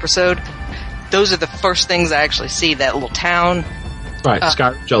earlier episode. Those are the first things I actually see. That little town. Right,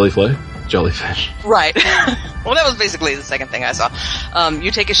 Sky Jellyfish. Right. Well, that was basically the second thing I saw.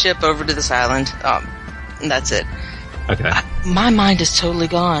 You take a ship over to this island, and that's it. Okay. My mind is totally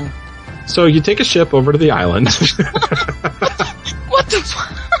gone. So you take a ship over to the island. What the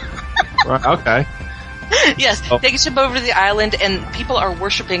fuck? Right, okay. Yes, take a ship over to the island, and people are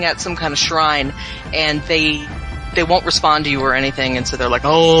worshiping at some kind of shrine, and they won't respond to you or anything, and so they're like,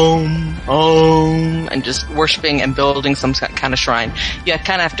 and just worshiping and building some kind of shrine. You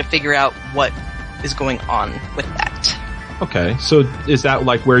kind of have to figure out what is going on with that. Okay, so is that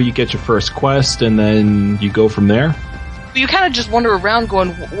like where you get your first quest, and then you go from there? You kind of just wander around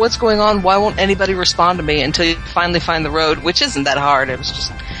going, what's going on? Why won't anybody respond to me until you finally find the road, which isn't that hard. It was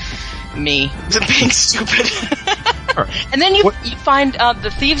just me being stupid. And then you find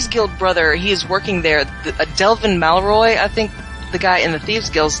the Thieves Guild brother. He is working there. Delvin Malroy, I think the guy in the Thieves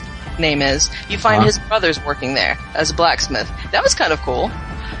Guild's name is. You find his brother's working there as a blacksmith. That was kind of cool.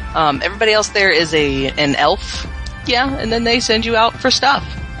 Everybody else there is an elf. Yeah, and then they send you out for stuff.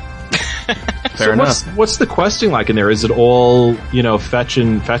 Fair enough. What's the questing like in there? Is it all,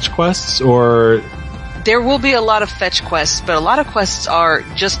 fetch quests, or? There will be a lot of fetch quests, but a lot of quests are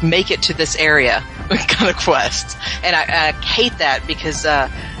just make it to this area kind of quests. And I hate that because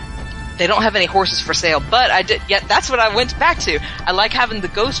they don't have any horses for sale. But that's what I went back to. I like having the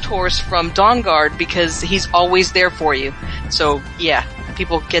ghost horse from Dawnguard because he's always there for you. So, yeah,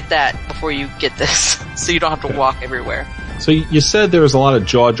 people get that before you get this. So you don't have to walk everywhere. So you said there was a lot of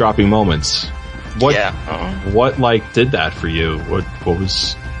jaw-dropping moments. What? Yeah. What did that for you? What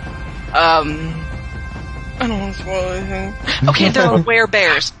was? I don't want to spoil anything. Okay, there are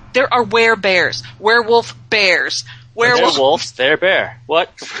werebears. There are werebears. Werewolf bears. They're wolves. They're bear.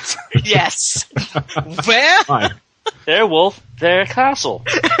 What? Yes. Where? Fine. They're wolf. They're castle.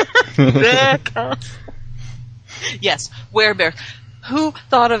 Yes, werebear. Who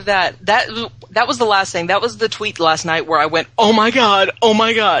thought of that? That was the last thing. That was the tweet last night where I went, oh my god,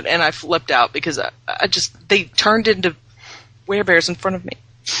 and I flipped out because they turned into werebears in front of me.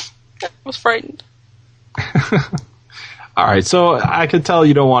 I was frightened. All right, so I can tell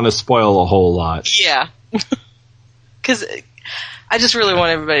you don't want to spoil a whole lot. Yeah. Because I just really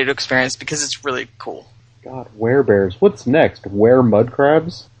want everybody to experience because it's really cool. God, werebears. What's next? Were mud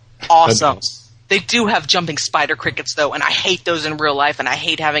crabs? Awesome. They do have jumping spider crickets, though, and I hate those in real life, and I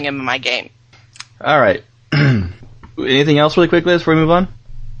hate having them in my game. All right. Anything else really quick, Liz, before we move on?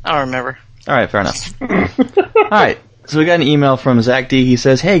 I don't remember. All right, fair enough. All right. So we got an email from Zach D. He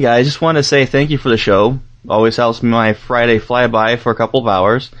says, hey, guys, just want to say thank you for the show. Always helps me my Friday flyby for a couple of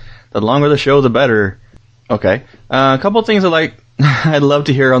hours. The longer the show, the better. Okay. A couple of things I'd love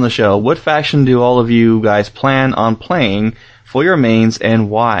to hear on the show. What faction do all of you guys plan on playing for your mains and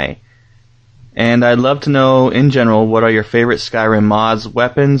why? And I'd love to know, in general, what are your favorite Skyrim mods,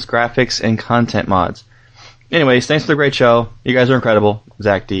 weapons, graphics, and content mods? Anyways, thanks for the great show. You guys are incredible.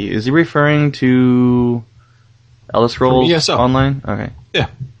 Zach D. Is he referring to Elder Scrolls Online? Okay. Yeah.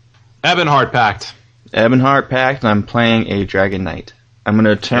 Ebonheart Pact. Ebonheart Pact, and I'm playing a Dragon Knight. I'm going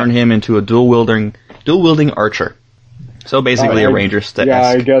to turn him into a dual-wielding archer. So basically a ranger stat. Yeah,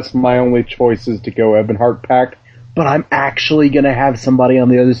 I guess my only choice is to go Ebonheart Pact. But I'm actually going to have somebody on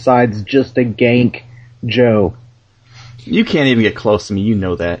the other side just to gank Joe. You can't even get close to me, you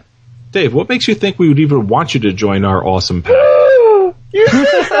know that. Dave, what makes you think we would even want you to join our awesome pack? You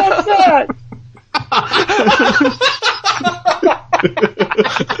said that!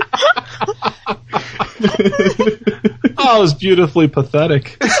 Oh, it was beautifully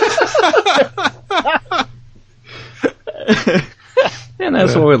pathetic. And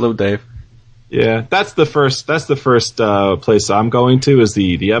that's where we live, Dave. Yeah, that's the first place I'm going to is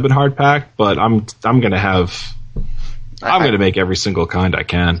the Ebonheart Pact, but I'm gonna make every single kind I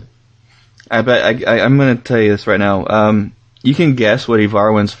can. I bet I'm gonna tell you this right now. You can guess what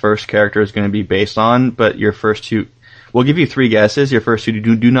Ivarwin's first character is going to be based on, but your first two, we'll give you three guesses. Your first two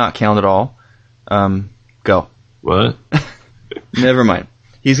do not count at all. Go. What? Never mind.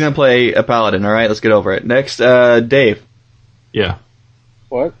 He's going to play a paladin. All right, let's get over it. Next, Dave. Yeah.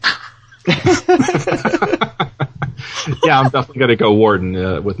 What? Yeah, I'm definitely going to go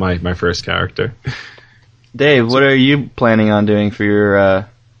Warden with my first character. Dave, what are you planning on doing for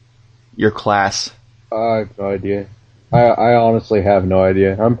your class? I have no idea. I honestly have no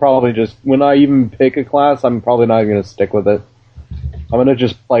idea. I'm probably just, when I even pick a class, I'm probably not even going to stick with it. I'm going to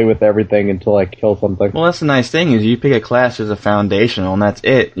just play with everything until I kill something. Well, that's the nice thing, is you pick a class as a foundational, and that's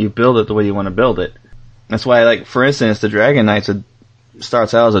it. You build it the way you want to build it. That's why, like, for instance, the Dragon Knight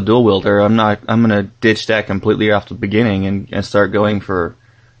starts out as a dual wielder. I'm going to ditch that completely off the beginning and start going for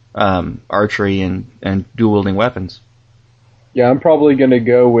archery and dual wielding weapons. Yeah, I'm probably going to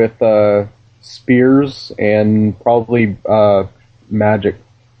go with spears and probably magic.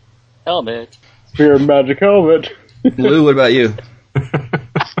 Helmet. Spear and magic helmet. Lou, what about you?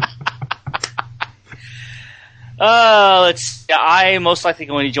 I'm most likely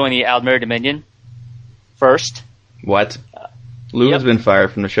going to join the Aldmeri Dominion first. What? Lou has been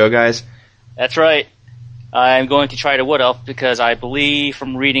fired from the show, guys. That's right. I'm going to try to Wood Elf because I believe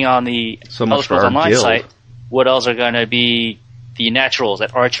from reading on the Elder Scrolls Online site, Wood Elves are going to be the naturals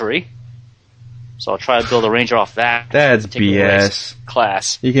at archery. So I'll try to build a ranger off that. That's BS.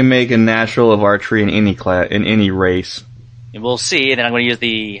 Class. You can make a natural of archery in any class, in any race. And we'll see. And then I'm going to use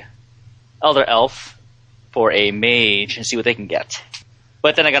the Elder Elf for a mage and see what they can get.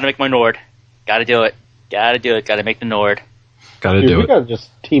 But then I got to make my Nord. Got to do it. Gotta do it. Gotta make the Nord. Gotta do we it. gotta just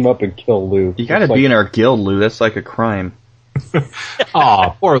team up and kill Lou. You gotta be in our guild, Lou. That's like a crime. Aw,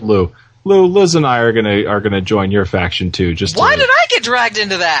 poor Lou. Liz and I are gonna join your faction too. Why did I get dragged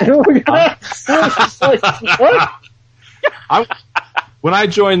into that? What? When I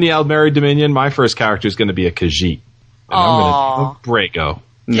join the Almeri Dominion, my first character is going to be a Khajiit. And I'm going to Brago.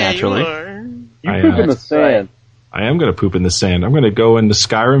 Naturally. You poop in the sand. I am going to poop in the sand. I'm going to go into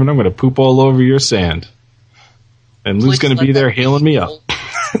Skyrim and I'm going to poop all over your sand. And Lou's going to be there healing me up.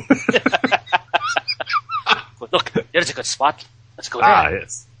 Look, there's a good spot. Let's go there.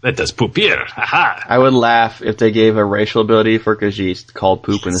 Yes. Let us poop here. Ha-ha. I would laugh if they gave a racial ability for Khajiit called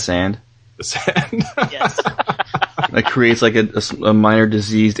poop in the sand. The sand. Yes. That creates like a minor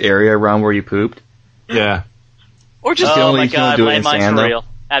diseased area around where you pooped. Yeah. Or just the Oh only my you can god, do it in landmines sand, for though. real.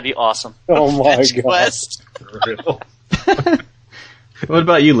 That'd be awesome. Oh my Fetch god. quest. What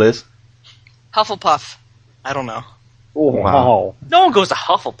about you, Liz? Hufflepuff. I don't know. Oh, wow. No one goes to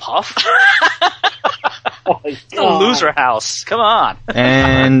Hufflepuff. Oh my It's a God. loser house. Come on.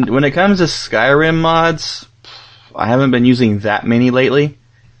 And when it comes to Skyrim mods, I haven't been using that many lately.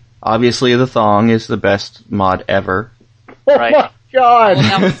 Obviously, the Thong is the best mod ever. Right. Oh my god. Oh,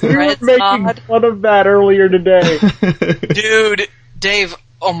 that was We were Red's making mod. fun of that earlier today. Dude, Dave,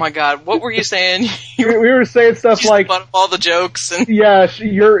 oh my god, what were you saying? we were saying stuff like, butt of all the jokes and yeah,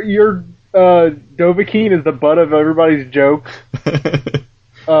 your Dovahkiin is the butt of everybody's joke.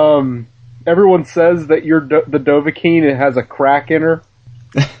 Everyone says that the Dovahkiin has a crack in her.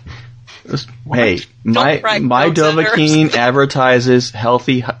 Hey, my crack my jokes at her. Dovahkiin advertises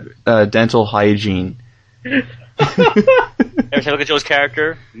healthy dental hygiene. Every time I look at Joe's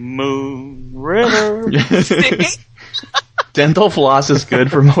character, Moon River. Dental floss is good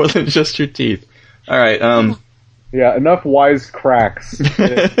for more than just your teeth. All right. Yeah, enough wise cracks.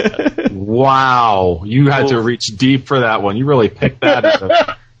 Wow. You had to reach deep for that one. You really picked that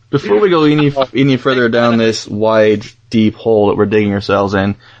up. Before we go any further down this wide, deep hole that we're digging ourselves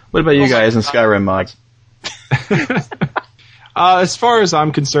in, what about you guys in Skyrim mods? As far as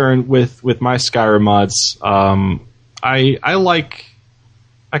I'm concerned with my Skyrim mods, I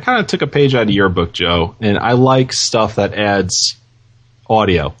kind of took a page out of your book, Joe, and I like stuff that adds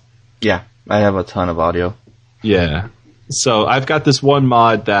audio. Yeah, I have a ton of audio. Yeah. So I've got this one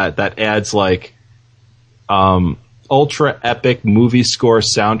mod that adds like ultra epic movie score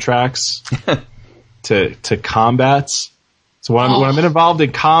soundtracks to combats. So when I'm involved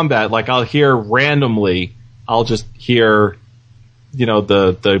in combat, like I'll hear randomly, I'll just hear,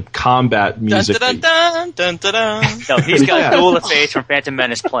 the combat music. dun, dun, dun, dun, dun. No, he's got Yeah. Duel of Fates from Phantom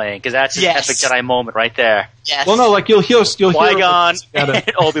Menace playing, because that's an Yes. epic Jedi moment right there. Yes. Well, no, like you'll hear Qui-Gon gotta-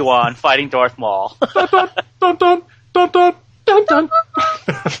 and Obi-Wan fighting Darth Maul. dun dun dun dun dun dun.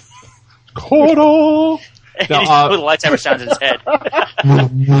 Kodo. And No, he's with the lightsaber sounds in his head.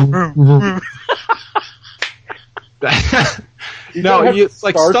 No, it's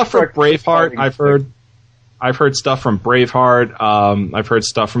like Star stuff from Trek Braveheart. fighting I've heard stuff from Braveheart. I've heard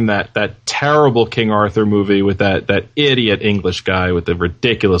stuff from that terrible King Arthur movie with that idiot English guy with the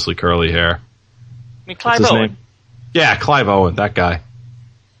ridiculously curly hair. I mean, Clive What's his Owen. name? Yeah, Clive Owen, that guy.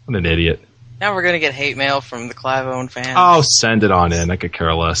 What an idiot. Now we're gonna get hate mail from the Clive Owen fans. Oh, send it on in. I could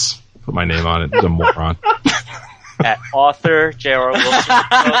care less. Put my name on it. He's a moron. At author J.R. Wilson.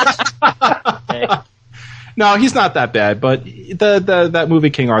 Okay. No, he's not that bad, but that movie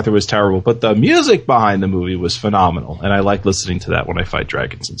King Arthur was terrible. But the music behind the movie was phenomenal, and I like listening to that when I fight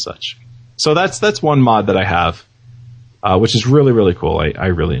dragons and such. So that's one mod that I have, which is really, really cool. I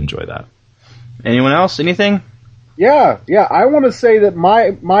really enjoy that. Anyone else? Anything? Yeah. I want to say that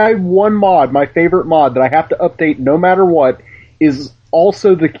my one mod, my favorite mod that I have to update no matter what, is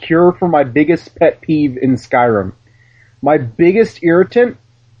also the cure for my biggest pet peeve in Skyrim. My biggest irritant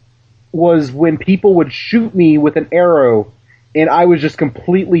was when people would shoot me with an arrow and I was just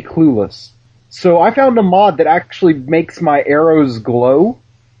completely clueless. So I found a mod that actually makes my arrows glow,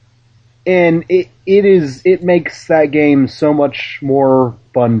 and it makes that game so much more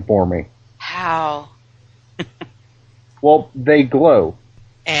fun for me. How? Well, they glow.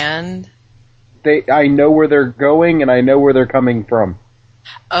 And I know where they're going and I know where they're coming from.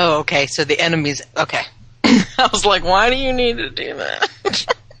 oh, okay. So the enemies. Okay. I was like, why do you need to do that?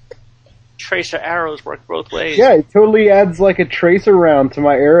 Tracer arrows work both ways. Yeah, it totally adds like a tracer round to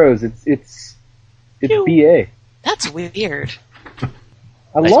my arrows. It's BA. That's weird.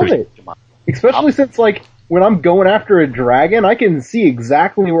 I love it. Especially since, like, when I'm going after a dragon, I can see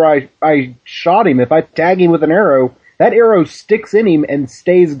exactly where I shot him. If I tag him with an arrow, that arrow sticks in him and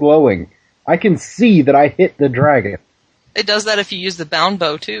stays glowing. I can see that I hit the dragon. It does that if you use the bound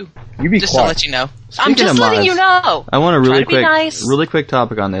bow too. You be just quiet. to let you know. Speaking I'm just of letting mods, you know. I want a nice. really quick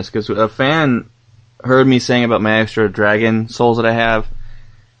topic on this, because a fan heard me saying about my extra dragon souls that I have.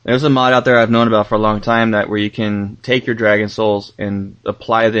 There's a mod out there I've known about for a long time where you can take your dragon souls and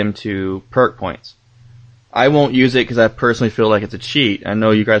apply them to perk points. I won't use it because I personally feel like it's a cheat. I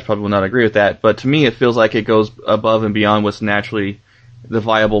know you guys probably will not agree with that, but to me it feels like it goes above and beyond what's naturally the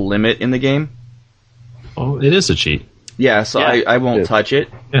viable limit in the game. Oh, it is a cheat. Yeah, so Yeah. I won't touch it.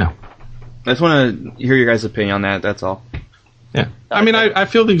 Yeah. I just want to hear your guys' opinion on that, that's all. Yeah. I mean, I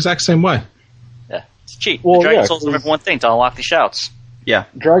feel the exact same way. Yeah, it's cheap. Well, the Dragon yeah, Souls are one thing to unlock the shouts. Yeah.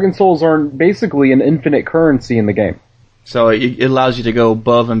 Dragon Souls are basically an infinite currency in the game. So it allows you to go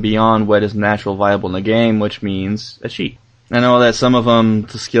above and beyond what is natural viable in the game, which means a cheat. I know that some of them,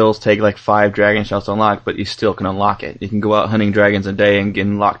 the skills take like 5 dragon shouts to unlock, but you still can unlock it. You can go out hunting dragons a day and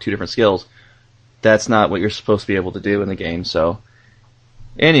unlock 2 different skills. That's not what you're supposed to be able to do in the game, so...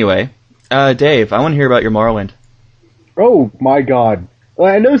 Anyway, Dave, I want to hear about your Morrowind. Oh my god.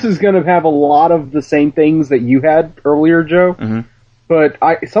 Well, I know this is going to have a lot of the same things that you had earlier, Joe. Mm-hmm. But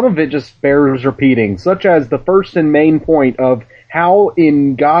some of it just bears repeating, such as the first and main point of how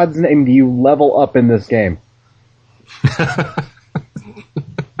in God's name do you level up in this game?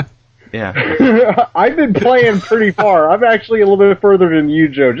 Yeah. I've been playing pretty far. I'm actually a little bit further than you,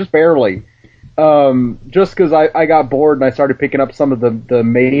 Joe, just barely. Just because I got bored and I started picking up some of the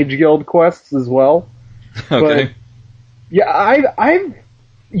Mage Guild quests as well. Okay. But, yeah,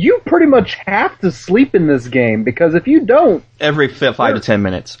 you pretty much have to sleep in this game, because if you don't... Every 5 to 10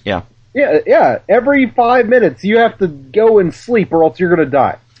 minutes, yeah. Yeah, every 5 minutes you have to go and sleep or else you're going to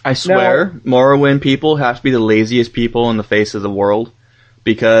die. I swear, Morrowind people have to be the laziest people on the face of the world,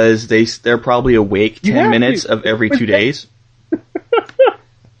 because they're probably awake 10 minutes of every 2 days.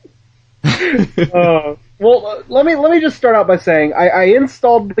 Well, let me just start out by saying I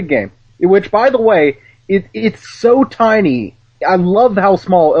installed the game, which, by the way, it's so tiny. I love how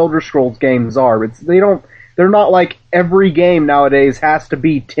small Elder Scrolls games are. They're not like every game nowadays has to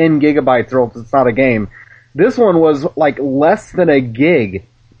be 10 gigabytes or else it's not a game. This one was like less than a gig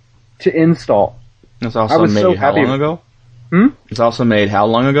to install. It's also made how long ago? It's also made how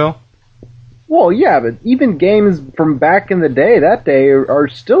long ago? Well, yeah, but even games from back in the day, are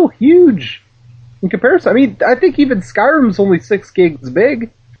still huge in comparison. I mean, I think even Skyrim's only 6 gigs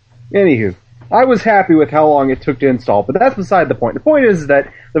big. Anywho, I was happy with how long it took to install, but that's beside the point. The point is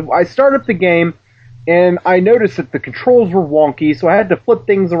that I started up the game, and I noticed that the controls were wonky, so I had to flip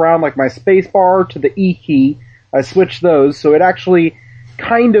things around, like my spacebar to the E key. I switched those, so it actually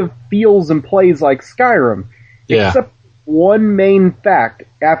kind of feels and plays like Skyrim. Yeah. Except one main fact.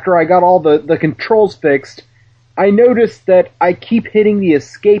 After I got all the controls fixed, I noticed that I keep hitting the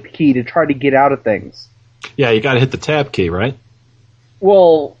escape key to try to get out of things. Yeah, you gotta hit the tab key, right?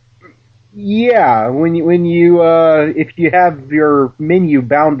 Well... yeah, when you if you have your menu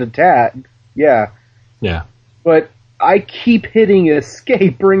bound to tab, yeah. Yeah. But I keep hitting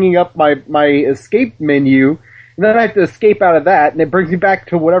escape, bringing up my escape menu, and then I have to escape out of that, and it brings me back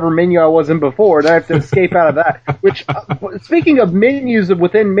to whatever menu I was in before, and I have to escape out of that. Which, speaking of menus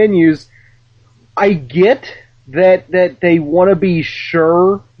within menus, I get that they want to be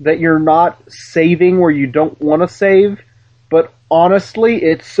sure that you're not saving where you don't want to save, but honestly,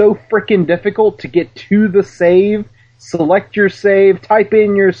 it's so freaking difficult to get to the save, select your save, type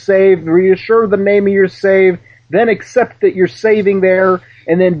in your save, reassure the name of your save, then accept that you're saving there,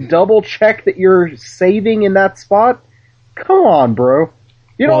 and then double check that you're saving in that spot. Come on, bro.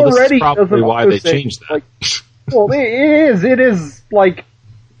 It already this is probably doesn't why they changed that. Like, well, it is like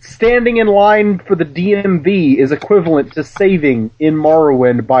standing in line for the DMV is equivalent to saving in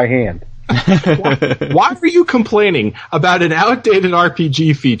Morrowind by hand. Why are you complaining about an outdated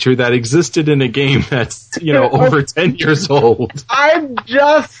RPG feature that existed in a game that's, over 10 years old? I'm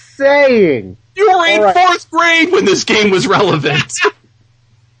just saying. You were in 4th grade when this game was relevant.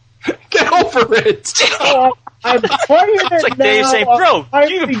 Get over it. I'm playing it It's like now. Dave saying, bro,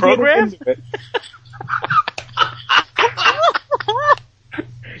 do you even program?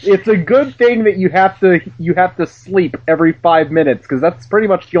 It's a good thing that you have to sleep every 5 minutes, because that's pretty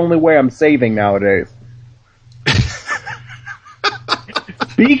much the only way I'm saving nowadays.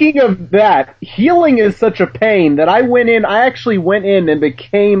 Speaking of that, healing is such a pain that I actually went in and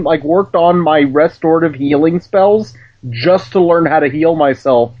worked on my restorative healing spells just to learn how to heal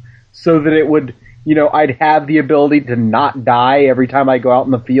myself, so that it would, I'd have the ability to not die every time I go out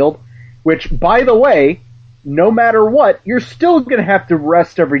in the field. Which, by the way, no matter what, you're still going to have to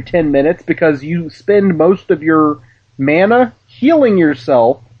rest every 10 minutes because you spend most of your mana healing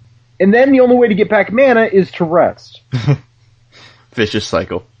yourself, and then the only way to get back mana is to rest. Vicious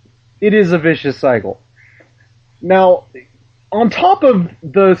cycle. It is a vicious cycle. Now, on top of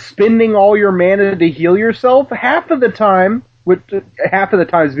the spending all your mana to heal yourself, half of the time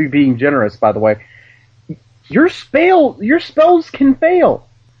is me being generous, by the way, your spells can fail.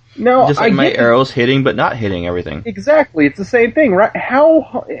 Now, just like my arrows hitting but not hitting everything. Exactly, it's the same thing, right?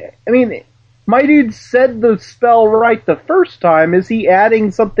 My dude said the spell right the first time. Is he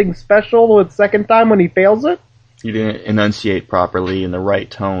adding something special the second time when he fails it? You didn't enunciate properly in the right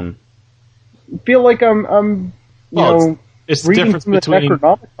tone. I feel like I'm it's reading difference from the between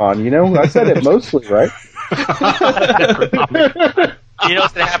Necronomicon, I said it mostly right. You know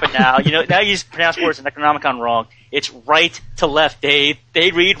what's going to happen now? Now you just pronounce words in Necronomicon wrong. It's right to left, Dave.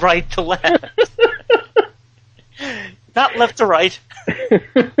 They read right to left. Not left to right.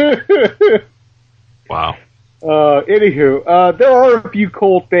 Wow. Anywho, there are a few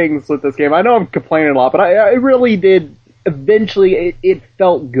cool things with this game. I know I'm complaining a lot, but I really did. Eventually, it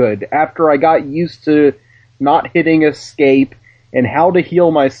felt good after I got used to not hitting escape and how to heal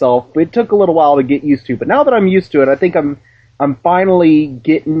myself. It took a little while to get used to, but now that I'm used to it, I think I'm finally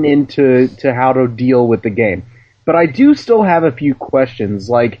getting into how to deal with the game. But I do still have a few questions.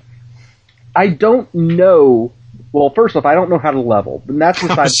 Like, I don't know. Well, first off, I don't know how to level, and that's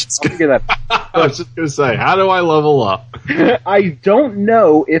what I'll figure that. I was just going to say, how do I level up? I don't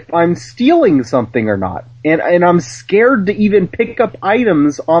know if I'm stealing something or not, and I'm scared to even pick up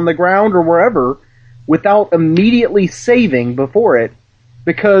items on the ground or wherever without immediately saving before it,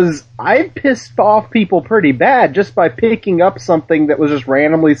 because I've pissed off people pretty bad just by picking up something that was just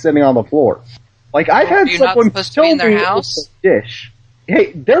randomly sitting on the floor. Like, I've had someone tell me it was a dish.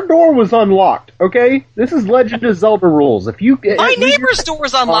 Hey, their door was unlocked, okay? This is Legend of Zelda rules. My neighbor's door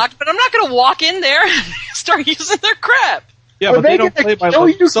was unlocked, but I'm not going to walk in there and start using their crap. Yeah, but they don't play by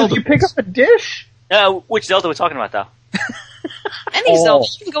Zelda. You pick up a dish? Which Zelda are we talking about, though? Any Zelda.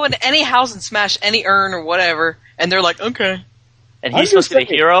 You can go into any house and smash any urn or whatever, and they're like, okay. And he's supposed to be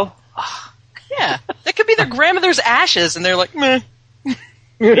the hero? Yeah. That could be their grandmother's ashes, and they're like, meh.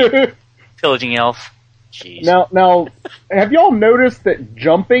 Pillaging elf. Jeez. Now, have y'all noticed that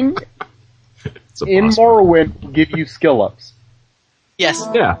jumping in Morrowind give you skill ups? Yes.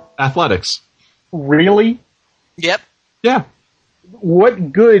 Yeah, athletics. Really? Yep. Yeah.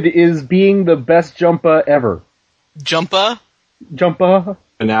 What good is being the best jumper ever? Jumper?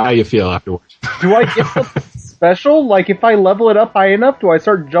 And now how you feel afterwards? Do I get something special? Like, if I level it up high enough, do I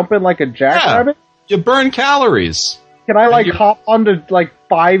start jumping like a jackrabbit? Yeah, you burn calories. Can I, hop onto,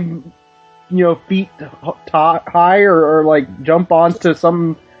 5... feet high, or jump onto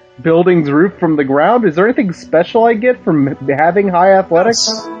some building's roof from the ground? Is there anything special I get from having high athletics?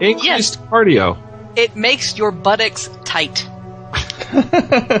 Increased cardio. It makes your buttocks tight.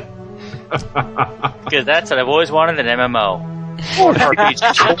 Because that's what I've always wanted in MMO.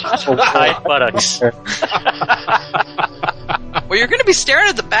 Tight buttocks. Well, you're going to be staring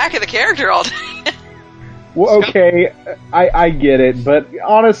at the back of the character all day. Well, okay, I get it, but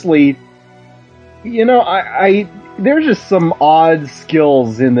honestly, there's just some odd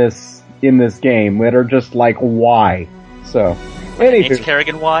skills in this game that are just like, why? So, anyway.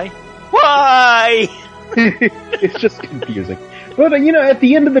 Kerrigan, why? Why? It's just confusing. But, at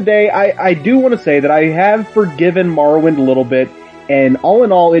the end of the day, I do want to say that I have forgiven Morrowind a little bit, and all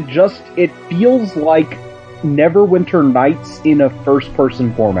in all, it feels like Neverwinter Nights in a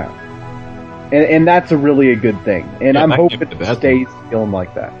first-person format. And that's really a good thing. And I'm hoping it stays feeling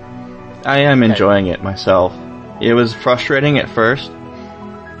like that. I am enjoying it myself. It was frustrating at first,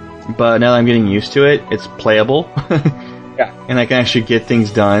 but now that I'm getting used to it, it's playable. Yeah. And I can actually get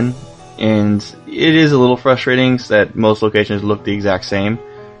things done. And it is a little frustrating that most locations look the exact same,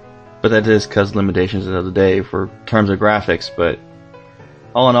 but that is because of limitations of the day for terms of graphics. But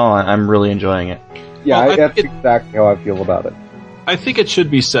all in all, I'm really enjoying it. Yeah, that's exactly how I feel about it. I think it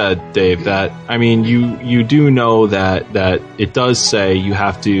should be said, Dave, that, you do know that it does say you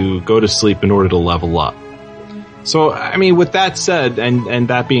have to go to sleep in order to level up. So, with that said, and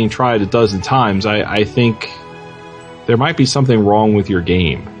that being tried a dozen times, I think there might be something wrong with your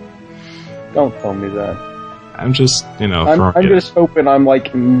game. Don't tell me that. I'm just, I'm just hoping I'm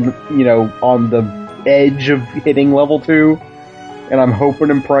on the edge of hitting level 2, and I'm hoping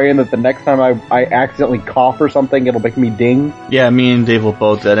and praying that the next time I accidentally cough or something, it'll make me ding. Yeah, me and Dave will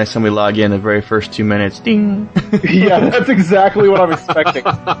both. The next time we log in, the very first 2 minutes, ding. Yeah, that's exactly what I'm expecting.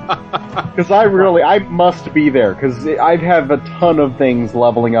 Because I must be there, because I have a ton of things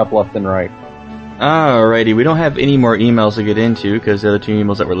leveling up left and right. Alrighty, we don't have any more emails to get into, because the other 2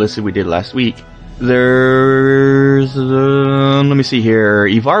 emails that were listed we did last week. There's, let me see here,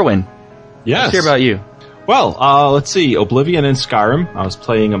 Evarwin. Yes. Let's hear about you. Well, let's see. Oblivion and Skyrim. I was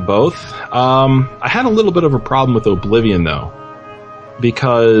playing them both. I had a little bit of a problem with Oblivion, though,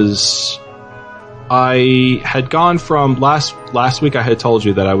 because I had gone from last week. I had told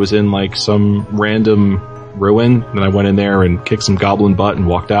you that I was in like some random ruin, and I went in there and kicked some goblin butt and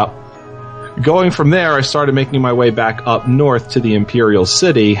walked out. Going from there, I started making my way back up north to the Imperial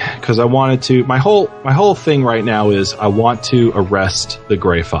City because I wanted to. My whole thing right now is I want to arrest the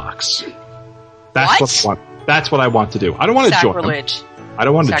Gray Fox. That's what I want to do. I don't want to join him. I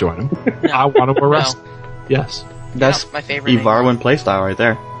don't want to join him. No. I want to arrest him. Yes. That's my favorite. Evarwyn playstyle right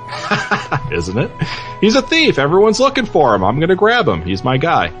there. Isn't it? He's a thief. Everyone's looking for him. I'm going to grab him. He's my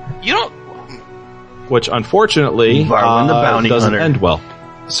guy. You don't. Which, unfortunately, Evarwyn the bounty doesn't hunter. end well.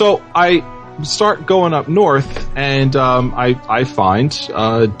 So I start going up north, and I find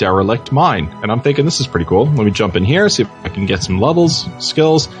a derelict mine. And I'm thinking, this is pretty cool. Let me jump in here, see if I can get some levels,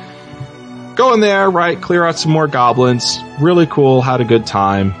 skills. Go in there, right, clear out some more goblins. Really cool, had a good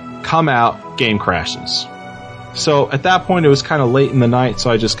time. Come out, game crashes. So at that point, it was kind of late in the night,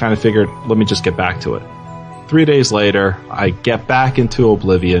 so I just kind of figured, let me just get back to it. 3 days later, I get back into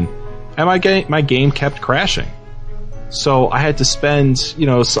Oblivion, and my game kept crashing. So I had to spend,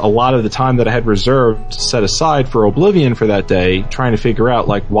 a lot of the time that I had reserved set aside for Oblivion for that day, trying to figure out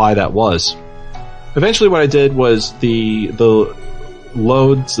like why that was. Eventually, what I did was the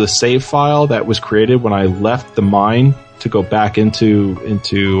loads the save file that was created when I left the mine to go back into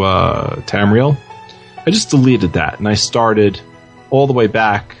Tamriel. I just deleted that, and I started all the way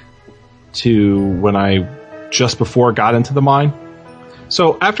back to when I just before got into the mine.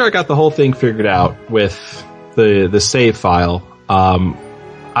 So after I got the whole thing figured out with the save file,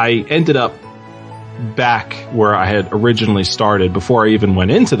 I ended up back where I had originally started before I even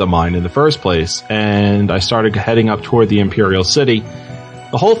went into the mine in the first place, and I started heading up toward the Imperial City.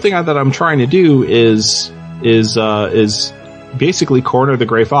 The whole thing that I'm trying to do is basically corner the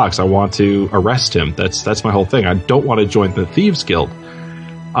Gray Fox. I want to arrest him. That's my whole thing. I don't want to join the Thieves Guild.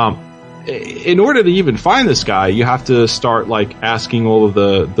 In order to even find this guy, you have to start like asking all of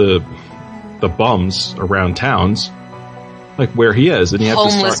the bums around towns, like where he is, and you have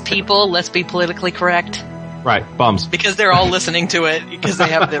homeless to start people. Let's be politically correct. Right, bums, because they're all listening to it because they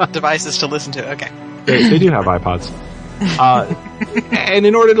have the devices to listen to it. Okay, they do have iPods. And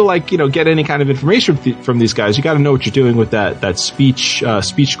in order to get any kind of information from these guys, you got to know what you're doing with that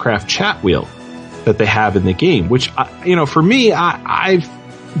speechcraft chat wheel that they have in the game. Which for me, I've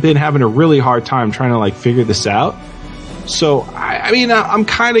been having a really hard time trying to figure this out. So I'm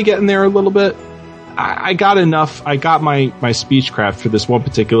kind of getting there a little bit. I got enough. I got my speechcraft for this one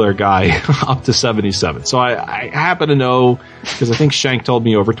particular guy up to 77. So I happen to know because I think Shank told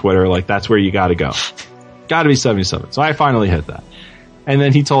me over Twitter that's where you got to go. Got to be 77. So I finally hit that. And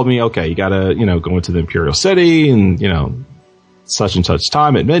then he told me, okay, you got to, go into the Imperial City and, such and such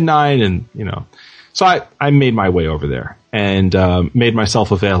time at midnight. And, so I made my way over there and made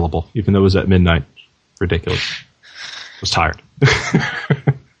myself available, even though it was at midnight. Ridiculous. I was tired.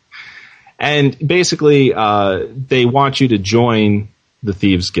 And basically, they want you to join the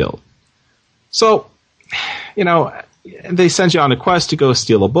Thieves Guild. So, they send you on a quest to go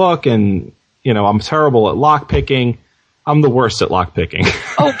steal a book, and I'm terrible at lockpicking. I'm the worst at lockpicking.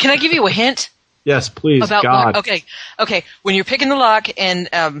 Oh, can I give you a hint? Yes, please. About God. Okay. When you're picking the lock and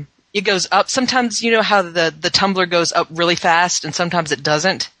it goes up, sometimes you know how the tumbler goes up really fast, and sometimes it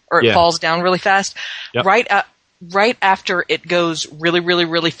doesn't, or it falls down really fast. Yep. Right after it goes really, really,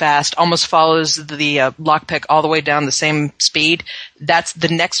 really fast, almost follows the lockpick all the way down the same speed. That's the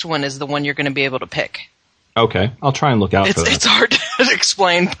next one is the one you're going to be able to pick. Okay, I'll try and look out for that. It's hard to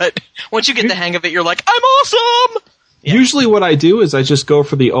explain, but once you get the hang of it, you're like, I'm awesome! Yeah. Usually what I do is I just go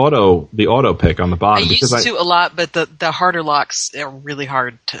for the auto pick on the bottom. I used to a lot, but the harder locks are really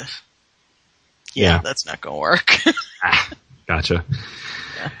hard to... Yeah, that's not going to work. Gotcha.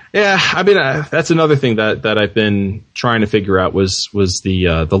 Yeah, that's another thing that I've been trying to figure out was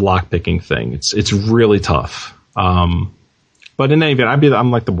the lock picking thing. It's really tough. But in any event, I'm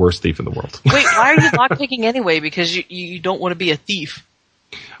like the worst thief in the world. Wait, why are you lockpicking anyway? Because you don't want to be a thief.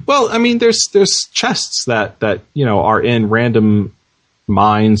 Well, there's chests that are in random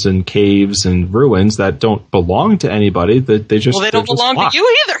mines and caves and ruins that don't belong to anybody. That they don't belong to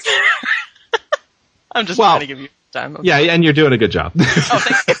you either. I'm just trying to give you time. Okay. Yeah, and you're doing a good job. Oh,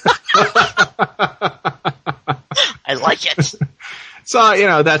 thank you. I like it.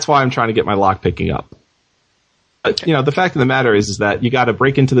 So that's why I'm trying to get my lock picking up. the fact of the matter is that you got to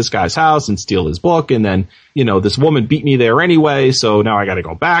break into this guy's house and steal his book, and then this woman beat me there anyway, so now I got to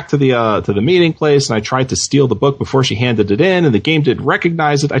go back to the meeting place, and I tried to steal the book before she handed it in, and the game didn't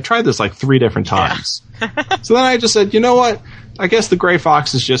recognize it. I tried this like 3 different times. Yeah. So then I just said, you know what? I guess the Gray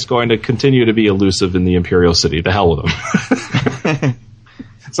Fox is just going to continue to be elusive in the Imperial City. The hell with him.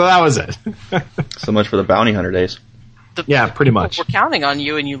 So that was it. So much for the bounty hunter days. Yeah, pretty much. We're counting on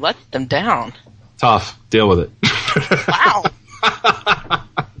you, and you let them down. Tough. Deal with it. Wow.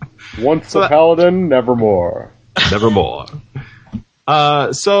 Once a paladin, nevermore. Nevermore.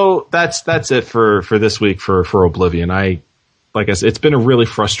 So that's it for this week for Oblivion. Like I said, it's been a really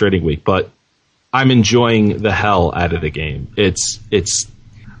frustrating week, but I'm enjoying the hell out of the game. It's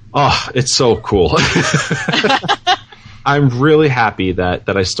so cool. I'm really happy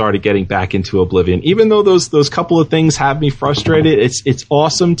that I started getting back into Oblivion. Even though those couple of things have me frustrated, it's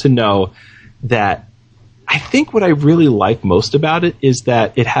awesome to know that I think what I really like most about it is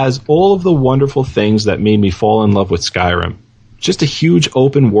that it has all of the wonderful things that made me fall in love with Skyrim. Just a huge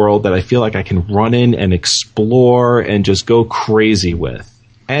open world that I feel like I can run in and explore and just go crazy with.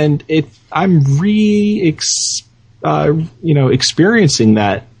 And I'm experiencing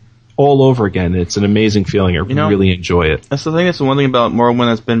that all over again. It's an amazing feeling. I really enjoy it. That's the thing. That's the one thing about Morrowind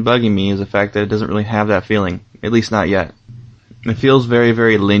that's been bugging me is the fact that it doesn't really have that feeling. At least not yet. It feels very,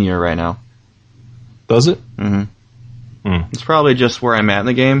 very linear right now. Does it? Mm-hmm. It's probably just where I'm at in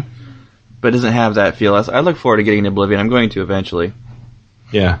the game, but it doesn't have that feel. I look forward to getting to Oblivion. I'm going to eventually.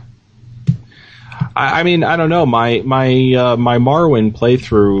 Yeah. I mean, I don't know. My Morrowind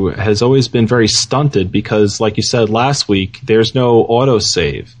playthrough has always been very stunted because, like you said last week, there's no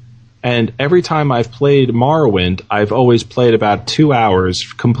autosave. And every time I've played Morrowind, I've always played about 2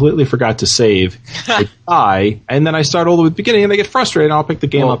 hours, completely forgot to save, I die, and then I start all the way at the beginning, and I get frustrated, and I'll pick the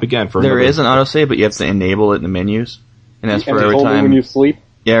game up again. There is an autosave, but you have to enable it in the menus. And that's for every time. When you sleep?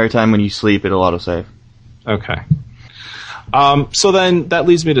 Yeah, every time when you sleep, it'll autosave. Okay. So then that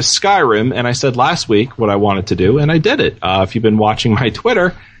leads me to Skyrim, and I said last week what I wanted to do, and I did it. If you've been watching my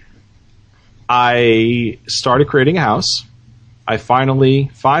Twitter, I started creating a house. I finally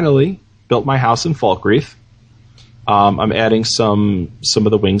built my house in Falkreath. I'm adding some of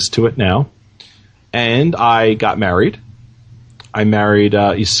the wings to it now. And I got married. I married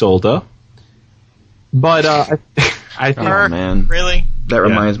Isolde. But I think... Oh, man. Really? That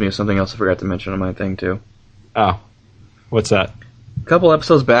reminds me of something else I forgot to mention on my thing, too. Oh. What's that? A couple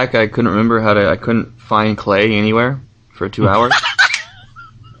episodes back, I couldn't remember I couldn't find clay anywhere for 2 hours.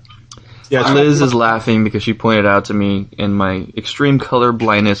 Yeah, Liz is laughing because she pointed out to me, and my extreme color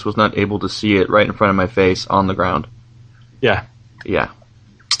blindness was not able to see it right in front of my face on the ground. Yeah. Yeah.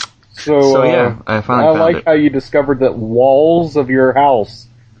 So yeah, I finally found it. I like how you discovered that walls of your house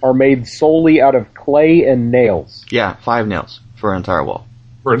are made solely out of clay and nails. Yeah, 5 nails for an entire wall.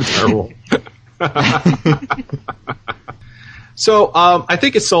 For an entire wall. So, I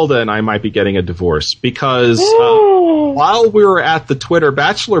think Isolde and I might be getting a divorce because while we were at the Twitter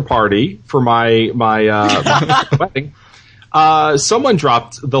bachelor party for my wedding, someone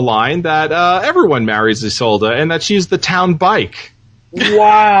dropped the line that everyone marries Isolde and that she's the town bike.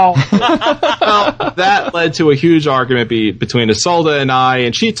 Wow. Well, that led to a huge argument between Isolde and I,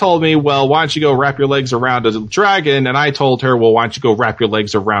 and she told me, well, why don't you go wrap your legs around a dragon? And I told her, well, why don't you go wrap your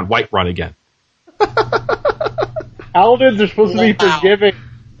legs around Whiterun again? Paladins are supposed to be forgiving.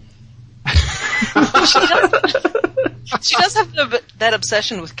 She does have that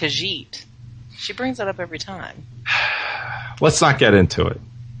obsession with Khajiit. She brings that up every time. Let's not get into it.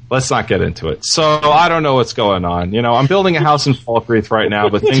 So I don't know what's going on. I'm building a house in Falkreath right now,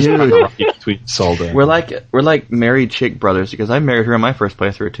 but things are kind of rocky between Isolde. We're like married chick brothers because I married her in my first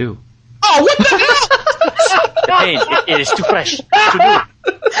playthrough too. Oh, what the hell? The pain, it is too fresh, too new.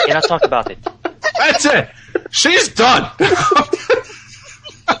 I cannot talk about it. That's it. She's done.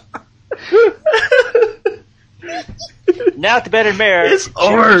 Now to better mare. It's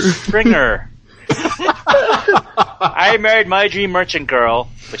over. Springer. I married my dream merchant girl,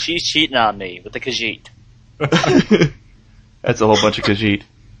 but she's cheating on me with the Khajiit. That's a whole bunch of Khajiit.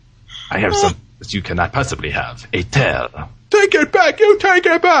 I have some that you cannot possibly have. A tail. Take it back, you take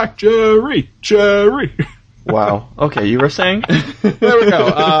it back, Jerry. Wow. Okay, you were saying? There we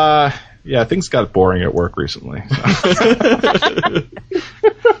go. Yeah, things got boring at work recently. So.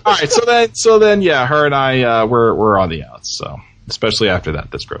 All right, so then, yeah, her and I, we're on the outs. So, especially after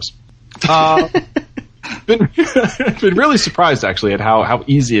that, that's gross. Been really surprised actually at how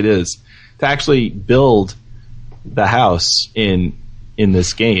easy it is to actually build the house in in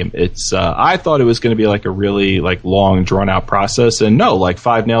this game. It's I thought it was going to be like a really like long, drawn out process, and no, like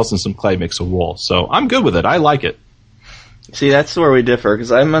 5 nails and some clay makes a wall. So I'm good with it. I like it. See, that's where we differ,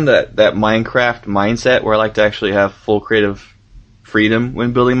 because I'm on that Minecraft mindset where I like to actually have full creative freedom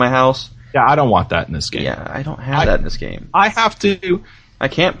when building my house. Yeah, I don't want that in this game. Yeah, I don't have that in this game. I have to. I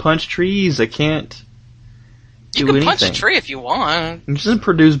can't punch trees. I can't do anything. You can punch a tree if you want. It doesn't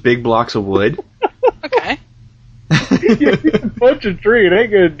produce big blocks of wood. Okay. You can punch a tree. It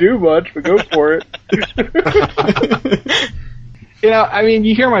ain't gonna do much, but go for it. You know, I mean,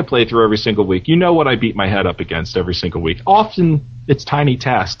 you hear my playthrough every single week. You know what I beat my head up against every single week. Often, it's tiny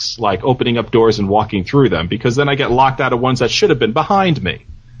tasks, like opening up doors and walking through them, because then I get locked out of ones that should have been behind me.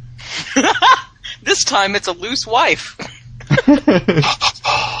 This time, it's a loose wife.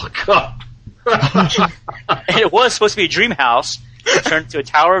 Oh, God. And it was supposed to be a dream house. It turned into a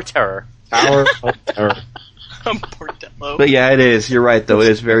tower of terror. Tower of terror. Bordello. But yeah, it is. You're right, though. It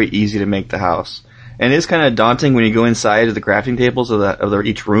is very easy to make the house. And it is kind of daunting when you go inside of the crafting tables of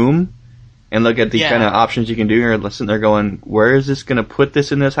each room and look at the kind of options you can do. You're sitting there going, where is this going to put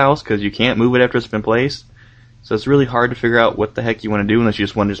this in this house? Because you can't move it after it's been placed. So it's really hard to figure out what the heck you want to do unless you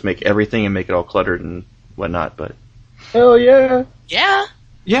just want to just make everything and make it all cluttered and whatnot. But hell yeah. Yeah.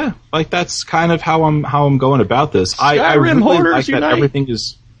 Yeah, like that's kind of how I'm going about this. I Skyrim really hoarders like that unite. everything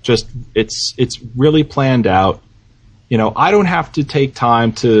is just it's really planned out. You know, I don't have to take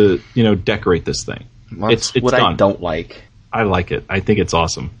time to decorate this thing. That's it's what done. I don't like. I like it. I think it's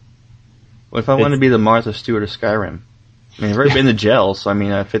awesome. What if I want to be the Martha Stewart of Skyrim? I mean, I've already been the gel, so I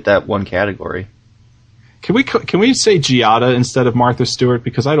mean, I fit that one category. Can we say Giada instead of Martha Stewart,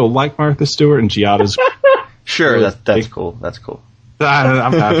 because I don't like Martha Stewart and Giada's. Sure, that's cool. That's cool.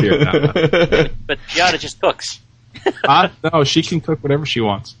 I'm happier now. But Giada just cooks. No, she can cook whatever she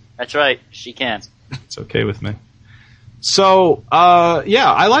wants. That's right, she can. It's okay with me. So,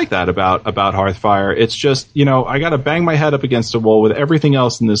 yeah, I like that about Hearthfire. It's just, I gotta bang my head up against a wall with everything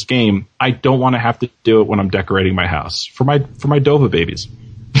else in this game. I don't want to have to do it when I'm decorating my house. For my Dova babies.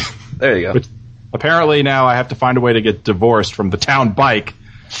 There you go. Which, apparently now I have to find a way to get divorced from the town bike.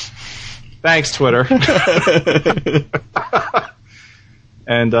 Thanks, Twitter.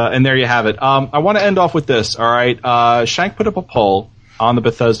 And there you have it. I want to end off with this, all right? Shank put up a poll on the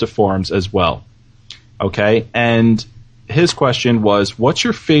Bethesda forums as well. Okay? And his question was, what's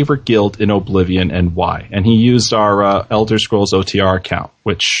your favorite guild in Oblivion and why? And he used our Elder Scrolls OTR account,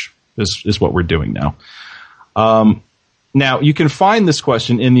 which is what we're doing now. Now, you can find this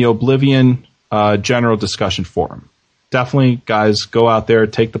question in the Oblivion general discussion forum. Definitely, guys, go out there,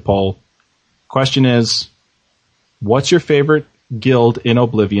 take the poll. Question is, what's your favorite guild in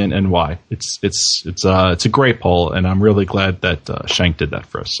Oblivion and why? It's a great poll, and I'm really glad that Shank did that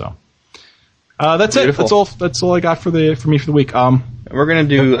for us. So that's Beautiful. it. That's all I got for me for the week. We're gonna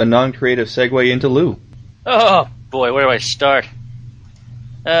do a non-creative segue into Lou. Oh, boy, where do I start?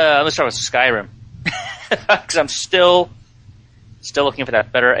 I'm gonna start with Skyrim. Because I'm still looking for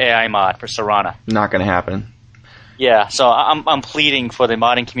that better AI mod for Serana. Not gonna happen. Yeah, so I'm pleading for the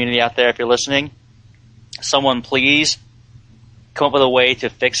modding community out there, if you're listening. Someone please come up with a way to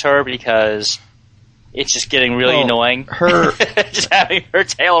fix her, because it's just getting really annoying. Her just having her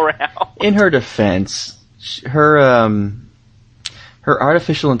tail around. In her defense, her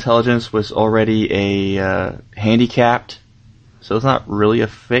artificial intelligence was already a handicapped, so it's not really a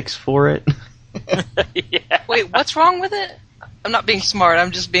fix for it. Yeah. Wait, what's wrong with it? I'm not being smart. I'm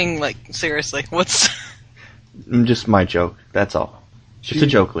just being seriously. What's? Just my joke. That's all. Just a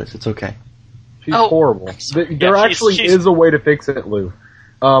joke, Liz. It's okay. She's horrible. There actually is a way to fix it, Lou.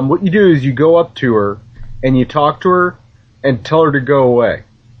 What you do is you go up to her and you talk to her and tell her to go away.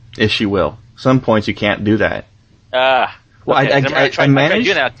 If she will. Some points you can't do that. Well, okay. I managed. I tried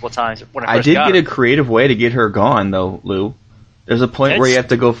doing that a couple times when I I first did got get her. a creative way to get her gone, though, Lou. There's a point where you have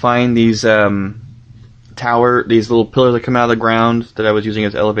to go find these these little pillars that come out of the ground that I was using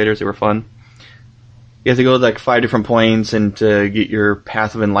as elevators. They were fun. You have to go to 5 different points and to get your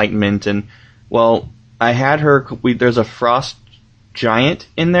path of enlightenment. And well, I had her. There's a frost giant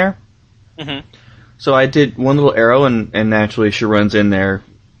in there. Mm-hmm. So I did one little arrow, and naturally she runs in there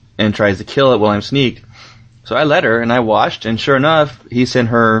and tries to kill it while I'm sneaked. So I let her, and I watched, and sure enough, he sent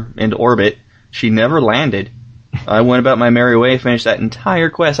her into orbit. She never landed. I went about my merry way, finished that entire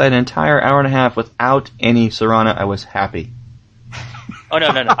quest. I had an entire hour and a half without any Serana. I was happy. Oh, no.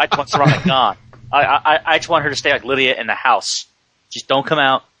 I just want Serana gone. I just want her to stay like Lydia in the house. Just don't come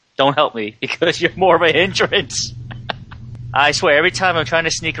out. Don't help me, because you're more of a hindrance. I swear, every time I'm trying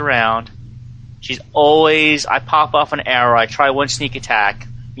to sneak around, she's always... I pop off an arrow, I try one sneak attack,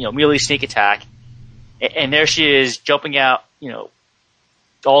 melee sneak attack, and there she is, jumping out,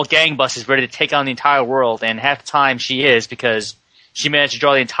 all gangbusters, ready to take on the entire world, and half the time she is because she managed to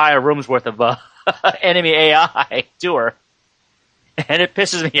draw the entire room's worth of enemy AI to her, and it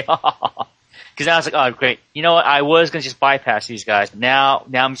pisses me off because now it's like, oh great, you know what? I was gonna just bypass these guys, but now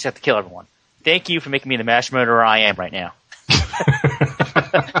I'm just have to kill everyone. Thank you for making me the mass murderer I am right now.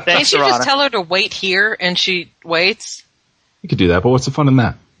 Thanks, Can't you just tell her to wait here and she waits? You could do that, but what's the fun in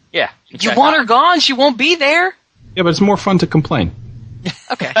that? Yeah. Exactly. You want her gone, she won't be there. Yeah, but it's more fun to complain.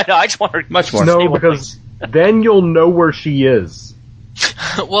 Okay. No, I just want her much more. No, because then you'll know where she is.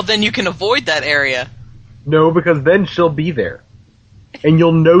 Well, then you can avoid that area. No, because then she'll be there. And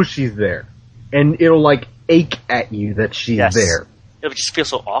you'll know she's there. And it'll, like, ache at you that she's there. It'll just feel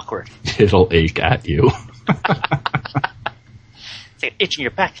so awkward. It'll ache at you. It's like an itch in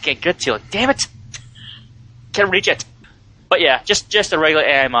your back. You can't get to it. Like, damn it! Can't reach it. But yeah, just a regular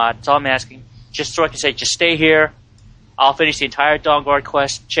AI mod. That's all I'm asking. Just so I can say, just stay here. I'll finish the entire Dawnguard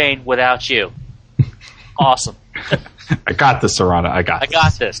quest chain without you. Awesome. I got this, Serana. I got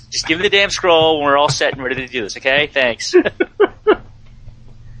this. Just give me the damn scroll when we're all set and ready to do this, okay? Thanks.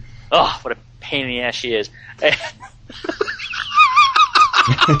 Oh, what a pain in the ass she is. I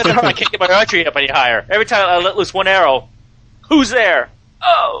can't get my archery up any higher. Every time I let loose one arrow, who's there?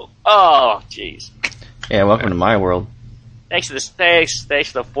 Oh, jeez. Yeah, welcome to my world. Thanks for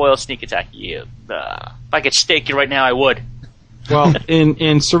the foil sneak attack. If I could stake you right now, I would. Well,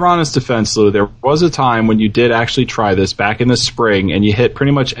 in Serana's defense, Lou, there was a time when you did actually try this back in the spring, and you hit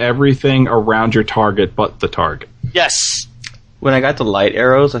pretty much everything around your target but the target. Yes. When I got the light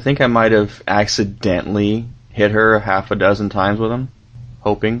arrows, I think I might have accidentally hit her half a dozen times with them,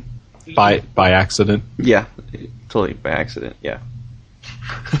 hoping. By accident? Yeah, totally by accident, yeah.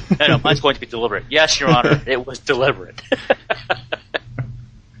 No, mine's going to be deliberate. Yes, Your Honor, it was deliberate.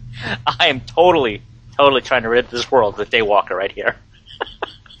 I am totally trying to rid this world with Daywalker right here.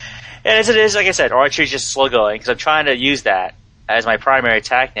 And as it is, like I said, archery is just slow going, because I'm trying to use that as my primary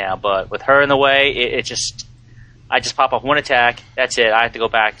attack now, but with her in the way, I just pop off one attack, that's it. I have to go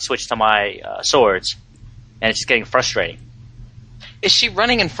back, switch to my swords, and it's just getting frustrating. Is she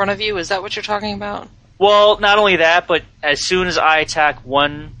running in front of you? Is that what you're talking about? Well, not only that, but as soon as I attack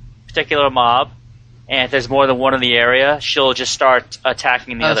one particular mob, and if there's more than one in the area, she'll just start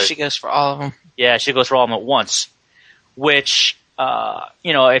attacking the others. She goes for all of them. Yeah, she goes for all of them at once. Which,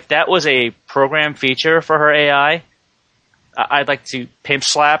 if that was a program feature for her AI, I'd like to pimp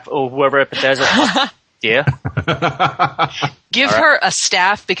slap or whoever at Bethesda. Yeah. Give her a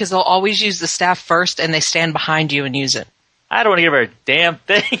staff, because they'll always use the staff first, and they stand behind you and use it. I don't want to give her a damn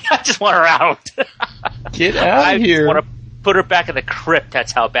thing. I just want her out. Get out of here. I want to put her back in the crypt.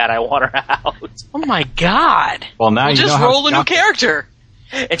 That's how bad I want her out. Oh my god. Well, now you just know roll a new character.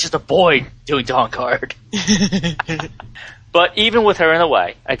 It's just a boy doing Dawnguard. But even with her in the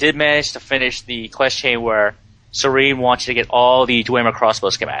way, I did manage to finish the quest chain where Serene wants you to get all the Dwemer crossbow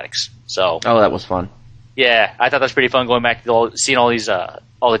schematics. So, oh, that was fun. Yeah, I thought that was pretty fun going back to seeing all these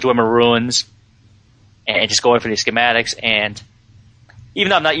all the Dwemer ruins and just going for these schematics. And even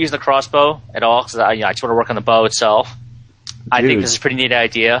though I'm not using the crossbow at all, because I just want to work on the bow itself, I think this is a pretty neat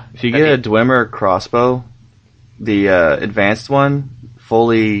idea. If you get a Dwemer crossbow, the advanced one,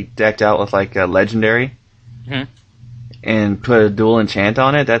 fully decked out with like a legendary, and put a dual enchant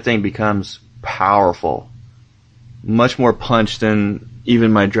on it, that thing becomes powerful. Much more punch than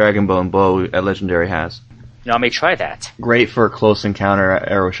even my Dragonbone bow at legendary has. I may try that. Great for close encounter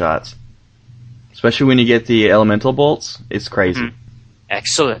arrow shots. Especially when you get the elemental bolts, it's crazy.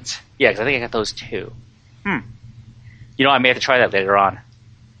 Excellent. Yeah, because I think I got those too. I may have to try that later on.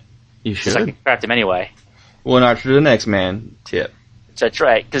 You should. I can craft them anyway. One archer to the next man tip. That's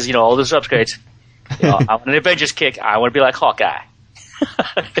right, because, all those upgrades. I want an Avengers kick. I want to be like Hawkeye.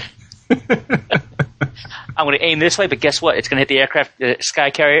 I'm going to aim this way, but guess what? It's going to hit the aircraft, the sky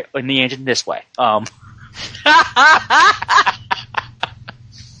carrier, and the engine this way. Okay.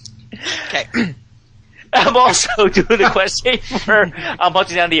 I'm also doing the quest for I'm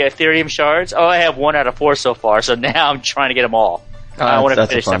hunting down the Ethereum shards. I have 1 out of 4 so far, so now I'm trying to get them all. I want to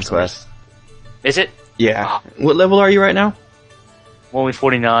that's finish a fun quest. Is it? Yeah. What level are you right now? I'm only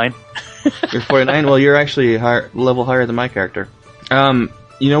 49. You're 49? Well, you're actually level higher than my character. When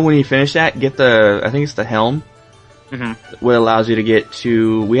you finish that, get I think it's the helm. What allows you to get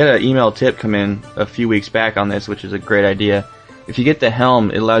to... We had an email tip come in a few weeks back on this, which is a great idea. If you get the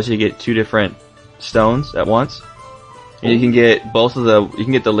helm, it allows you to get 2 different stones at once. And you can get both of you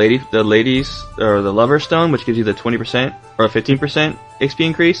can get the ladies, or the lover stone, which gives you the 20% or 15% XP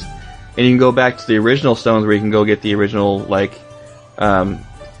increase. And you can go back to the original stones where you can go get the original,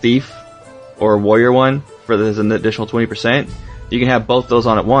 thief or warrior one there's an additional 20%. You can have both those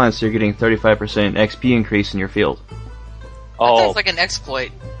on at once, so you're getting 35% XP increase in your field. That sounds like an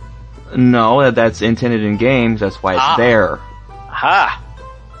exploit. No, that's intended in games, that's why it's there. Aha!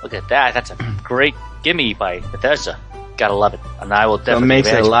 Look at that, that's a great gimme by Bethesda. Gotta love it. And I will definitely. So it makes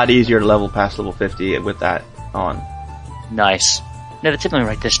it a lot easier to level past level 50 with that on. Nice. Now, let me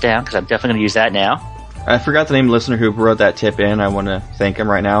write this down, because I'm definitely going to use that now. I forgot the name of the listener who wrote that tip in. I want to thank him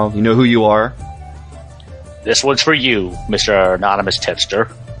right now. You know who you are. This one's for you, Mr. Anonymous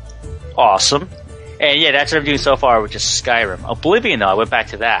Tipster. Awesome. And yeah, that's what I'm doing so far, which is Skyrim. Oblivion, though, I went back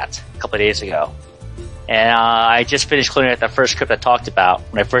to that a couple of days ago. And I just finished clearing out that first script I talked about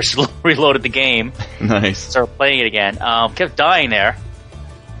when I first reloaded the game. Nice. Started playing it again. Kept dying there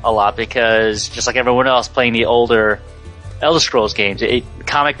a lot because, just like everyone else playing the older Elder Scrolls games,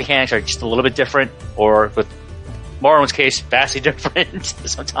 comic mechanics are just a little bit different, or with Morrowind's case, vastly different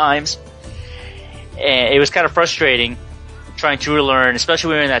sometimes. And it was kind of frustrating trying to relearn, especially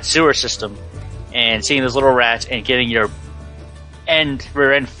when you're in that sewer system, and seeing those little rats and getting your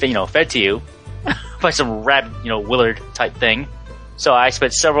rear end, fed to you by some rabid, Willard type thing. So I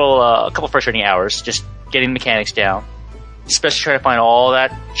spent a couple frustrating hours just getting the mechanics down, especially trying to find all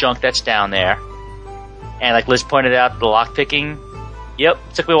that junk that's down there. And like Liz pointed out, the lockpicking, yep,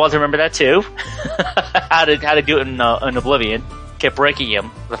 took me a while to remember that too. how to do it in Oblivion. Kept breaking him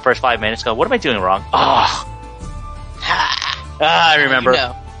for the first 5 minutes. Go, what am I doing wrong? I remember.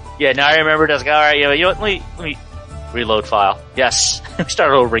 Yeah, now I remember. I was like, all right, you know what? Let me reload file. Yes,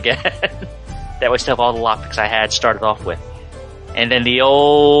 start over again. That way, still have all the lockpicks I had started off with, and then the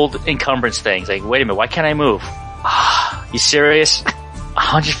old encumbrance things. Like, wait a minute, why can't I move? You serious?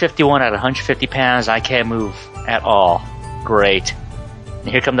 151 out of 150 pounds. I can't move at all. Great. And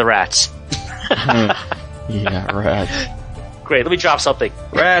here come the rats. Yeah, rats. Great. Let me drop something.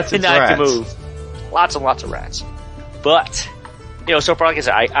 Rats. It's now rats. I can move. Lots and lots of rats. But so far, like I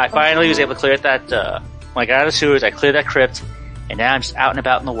said, I finally was able to clear that. When I got out of the sewers, I cleared that crypt, and now I'm just out and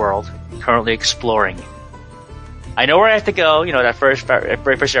about in the world, currently exploring. I know where I have to go. That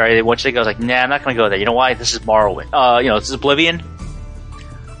very first area. Once they go, I was like, nah, I'm not going to go there. You know why? This is Morrowind. This is Oblivion.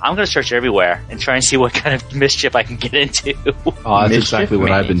 I'm going to search everywhere and try and see what kind of mischief I can get into. Oh, that's exactly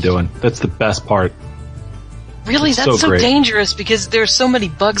what I've been doing. That's the best part. Really, that's so dangerous because there's so many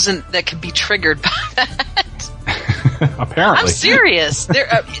bugs that can be triggered by that. Apparently, I'm serious.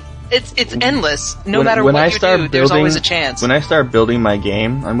 It's endless. No matter what you do, there's always a chance. When I start building my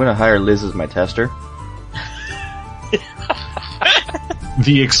game, I'm going to hire Liz as my tester.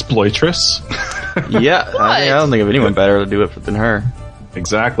 The exploitress. Yeah, I don't think of anyone better to do it than her.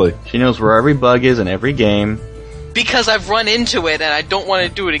 Exactly. She knows where every bug is in every game. Because I've run into it and I don't want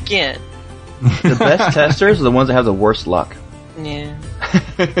to do it again. The best testers are the ones that have the worst luck. Yeah.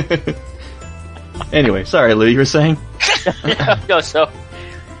 Anyway, sorry, Lou, you were saying? I'm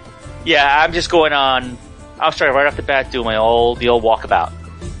just going on. I'm starting right off the bat doing the old walkabout,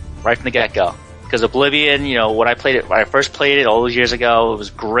 right from the get go. Because Oblivion, when I first played it all those years ago, it was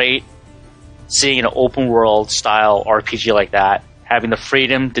great seeing an open world style RPG like that, having the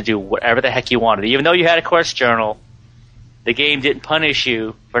freedom to do whatever the heck you wanted. Even though you had a quest journal, the game didn't punish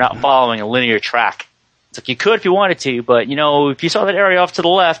you for not following a linear track. It's like you could if you wanted to, but if you saw that area off to the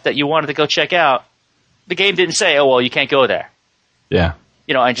left that you wanted to go check out, the game didn't say, "Oh well, you can't go there." Yeah.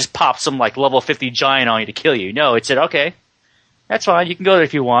 And just pop some like level 50 giant on you to kill you. No, it said, "Okay, that's fine. You can go there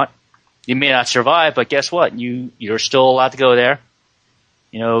if you want. You may not survive, but guess what? You're still allowed to go there.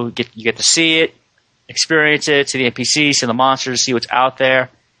 You get to see it, experience it, see the NPCs, see the monsters, see what's out there,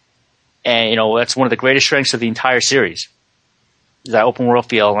 and that's one of the greatest strengths of the entire series. Is that open world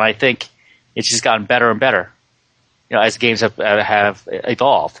feel, and I think it's just gotten better and better, as the games have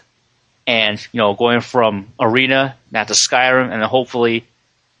evolved. And, going from Arena now to Skyrim, and then hopefully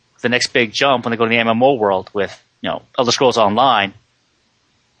the next big jump when they go to the MMO world with, Elder Scrolls Online,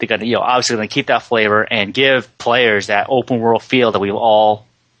 they're going to, obviously going to keep that flavor and give players that open world feel that we all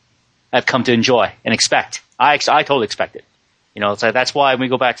have come to enjoy and expect. I totally expect it. So that's why when we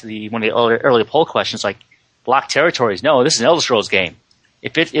go back to one of the early poll questions, like block territories. No, this is an Elder Scrolls game.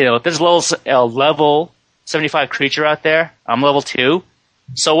 If there's a level 75 creature out there, I'm level 2.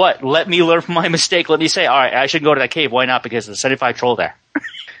 So what? Let me learn from my mistake. Let me say, all right, I shouldn't go to that cave. Why not? Because there's a 75 troll there.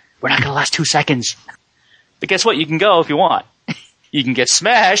 We're not going to last 2 seconds. But guess what? You can go if you want. You can get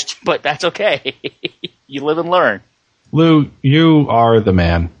smashed, but that's okay. You live and learn. Lou, you are the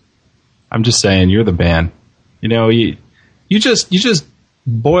man. I'm just saying, you're the man. You just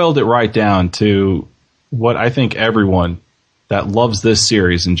boiled it right down to what I think everyone that loves this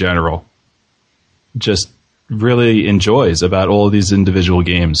series in general just really enjoys about all of these individual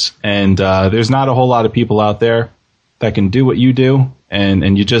games. And there's not a whole lot of people out there that can do what you do,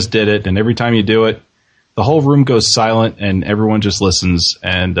 and you just did it, and every time you do it, the whole room goes silent, and everyone just listens,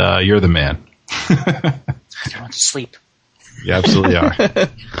 and you're the man. Everyone's asleep. You absolutely are.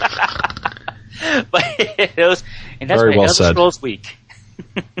 But that's Very my well Elder said. Scrolls week.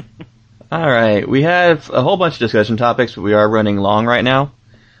 All right, we have a whole bunch of discussion topics, but we are running long right now.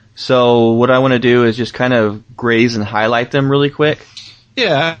 So what I want to do is just kind of graze and highlight them really quick.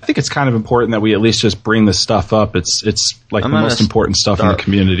 Yeah, I think it's kind of important that we at least just bring this stuff up. It's like the most important stuff in the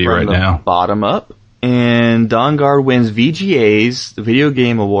community right now. Bottom up. And Dawnguard wins VGA's, the Video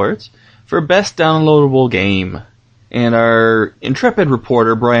Game Awards, for Best Downloadable Game. And our intrepid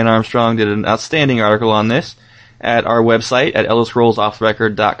reporter, Brian Armstrong, did an outstanding article on this at our website at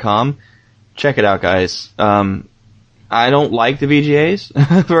ElderScrollsOffTheRecord.com. Check it out, guys. I don't like the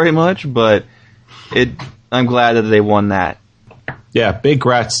VGAs very much, but I'm glad that they won that. Yeah, big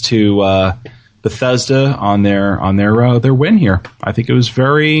grats to Bethesda on their win here. I think it was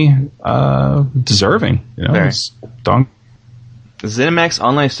very deserving. You know, ZeniMax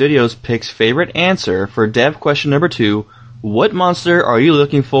Online Studios picks favorite answer for dev question number 2. What monster are you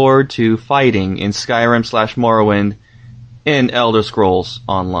looking forward to fighting in Skyrim/Morrowind in Elder Scrolls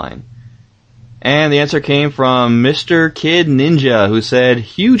Online? And the answer came from Mr. Kid Ninja, who said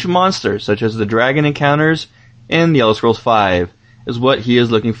huge monsters such as the dragon encounters in the Elder Scrolls V is what he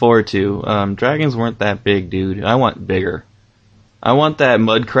is looking forward to. Dragons weren't that big, dude. I want bigger. I want that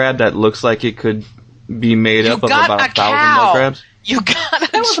mud crab that looks like it could be made up of about 1,000 mud crabs. You got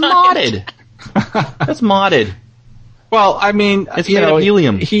that was modded. That's modded. Well, I mean, it's made of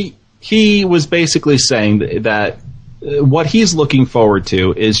helium. He was basically saying that what he's looking forward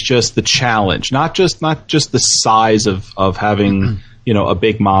to is just the challenge, not just the size of having a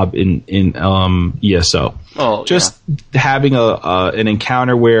big mob in ESO. Oh, just having an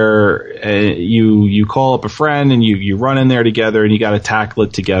encounter where you call up a friend and you run in there together and you got to tackle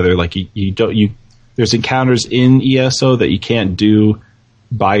it together. Like there's encounters in ESO that you can't do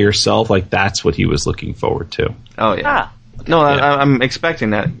by yourself. Like that's what he was looking forward to. Oh yeah. No, I'm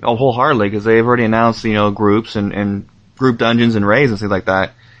expecting that wholeheartedly because they've already announced groups and group dungeons and raids and things like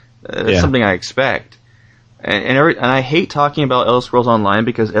that. It's something I expect. And I hate talking about Elder Scrolls Online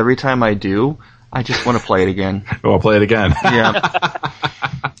because every time I do, I just want to play it again. I'll play it again. Yeah.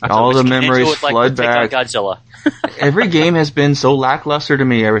 All the memories flood back. Godzilla. Every game has been so lackluster to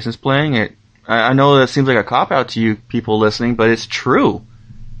me ever since playing it. I know that seems like a cop-out to you people listening, but it's true.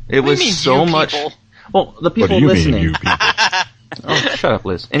 It was so much... Well, the people listening. Mean, you people? Oh, shut up,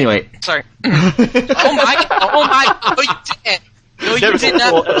 Liz. Anyway. Sorry. Oh my. No, you didn't. No, you did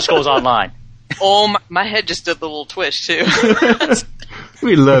not. Elder Scrolls Online. Oh, my head just did the little twitch, too.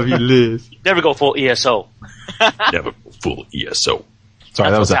 We love you, Liz. Never go full ESO. Never go full ESO.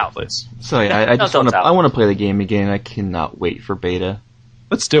 Sorry, that was out, Liz. So yeah, I want to play the game again. I cannot wait for beta.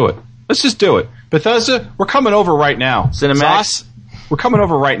 Let's do it. Let's just do it. Bethesda, we're coming over right now. Cinemax, we're coming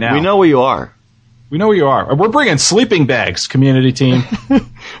over right now. We know where you are. We know where you are. We're bringing sleeping bags, community team.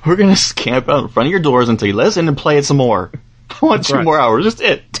 We're going to camp out in front of your doors until you listen and play it some more. I want 2 more hours. Just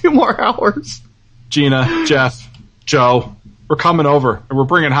 2 more hours. Gina, Jeff, Joe, we're coming over. And we're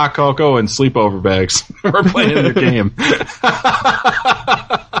bringing hot cocoa and sleepover bags. We're playing their game. With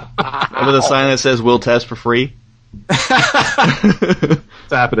a sign that says, we'll test for free.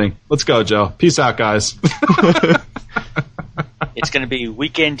 It's happening. Let's go, Joe. Peace out, guys. It's going to be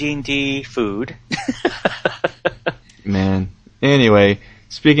weekend D&D food. Man. Anyway,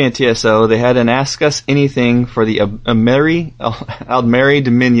 speaking of TSO, they had an Ask Us Anything for the Aldmeri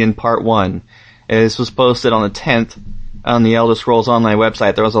Dominion Part 1. This was posted on the 10th on the Elder Scrolls Online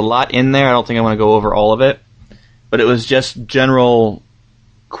website. There was a lot in there. I don't think I want to go over all of it. But it was just general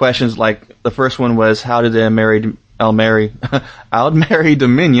questions like the first one was, how did the Aldmeri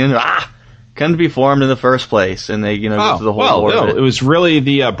Dominion come to be formed in the first place? And they, go through the whole lore of it. It was really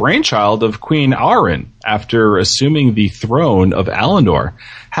the brainchild of Queen Auren after assuming the throne of Alinor.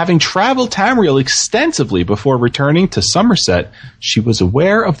 Having traveled Tamriel extensively before returning to Somerset, she was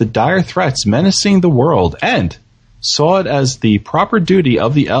aware of the dire threats menacing the world and saw it as the proper duty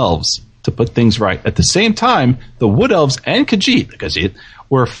of the elves to put things right. At the same time, the Wood Elves and Khajiit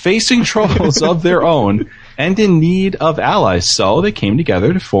were facing troubles of their own and in need of allies, so they came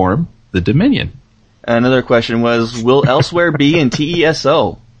together to form the Dominion. Another question was, will Elsewhere be in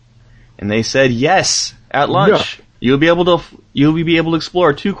TESO? And they said yes. At lunch, you'll be able to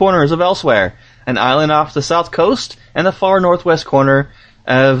explore 2 corners of Elsewhere, an island off the south coast and the far northwest corner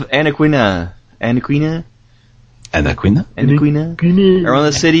of Anaquina. Around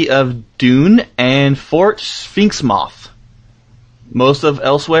the city of Dune and Fort Sphinxmoth. Most of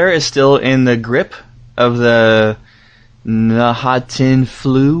Elsewhere is still in the grip of the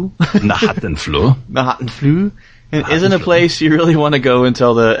Nahatinflu. Nahatinflu. And isn't a place you really want to go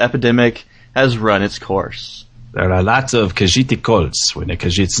until the epidemic has run its course. There are lots of Khajiit colds. When a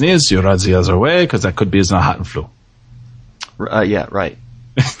Khajiit sneezes, you run the other way because that could be Nahatinflu. Yeah, right.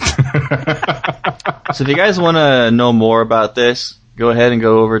 So if you guys want to know more about this, go ahead and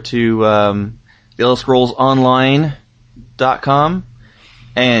go over to TheElderScrollsOnline.com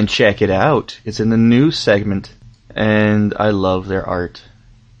and check it out. It's in the news segment, and I love their art.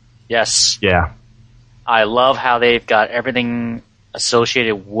 Yes. Yeah. I love how they've got everything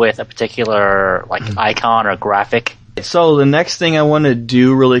associated with a particular icon or graphic. So the next thing I want to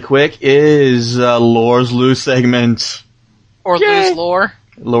do really quick is Lore's Lou segment. Or Yay! Lou's lore.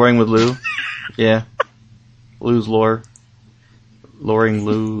 Loring with Lou. Yeah. Lou's lore. Loring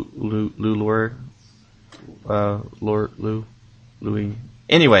Lou lore. Louie.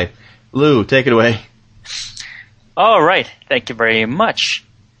 Anyway, Lou, take it away. All right. Thank you very much.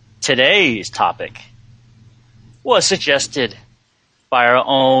 Today's topic was suggested by our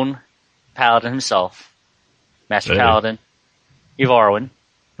own Paladin himself, Master Paladin, Ivarwin.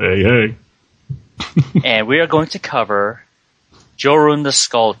 Hey. And we are going to cover Jorun the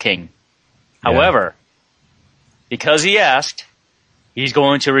Skull King. Yeah. However, because he asked, he's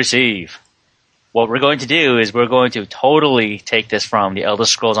going to receive. What we're going to do is we're going to totally take this from the Elder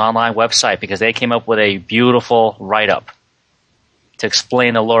Scrolls Online website because they came up with a beautiful write-up to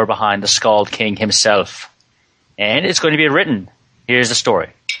explain the lore behind the Skull King himself. And it's going to be written. Here's the story.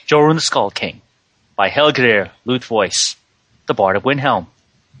 Jorun the Skull King by Helgrir Lutvoice, the Bard of Windhelm.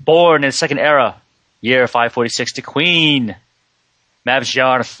 Born in the Second Era, year 546 to Queen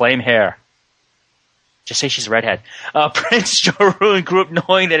Mabjarn Flamehair. Just say she's a redhead. Prince Jorun grew up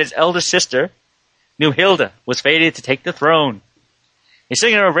knowing that his elder sister, Newhilda, was fated to take the throne. A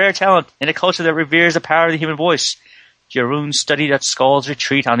singer of rare talent in a culture that reveres the power of the human voice, Jorun studied at Skull's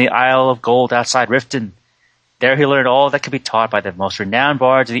Retreat on the Isle of Gold outside Riften. There he learned all that could be taught by the most renowned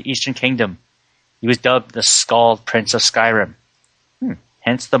bards of the Eastern Kingdom. He was dubbed the Skald Prince of Skyrim.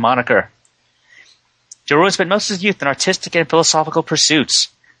 Hence the moniker. Jorun spent most of his youth in artistic and philosophical pursuits,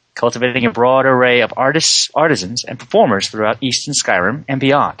 cultivating a broad array of artists, artisans, and performers throughout Eastern Skyrim and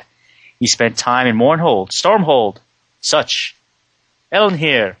beyond. He spent time in Mournhold, Stormhold, such,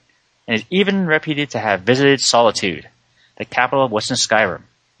 Elnhir, and is even reputed to have visited Solitude, the capital of Western Skyrim,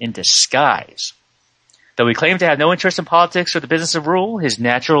 in disguise. Though he claimed to have no interest in politics or the business of rule, his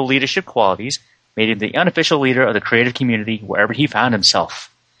natural leadership qualities made him the unofficial leader of the creative community wherever he found himself.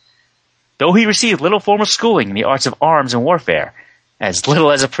 Though he received little formal schooling in the arts of arms and warfare, as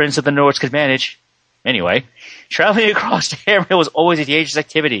little as a prince of the Nords could manage, anyway, traveling across the Hammerhill was always a dangerous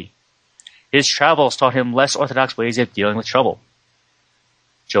activity. His travels taught him less orthodox ways of dealing with trouble.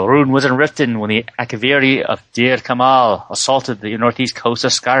 Jorun was in Riften when the Akaviri of Dir Kamal assaulted the northeast coast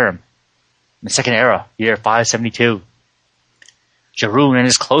of Skyrim in the Second Era, year 572. Jorun and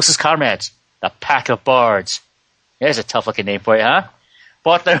his closest comrades, the Pack of Bards, there's a tough-looking name for you, huh?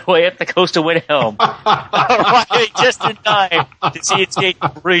 Fought their way up the coast of Windhelm, arriving just in time to see its gate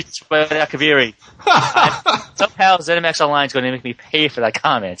breached by the Akaviri. Somehow ZeniMax Online is going to make me pay for that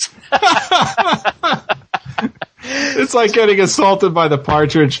comment. It's like getting assaulted by the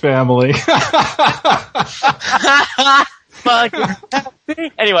Partridge Family.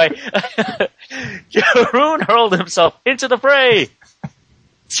 Anyway, Jorun hurled himself into the fray.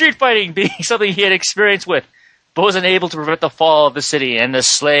 Street fighting being something he had experience with, but was unable to prevent the fall of the city and the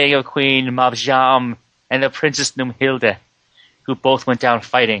slaying of Queen Mabjam and the Princess Numhilde, who both went down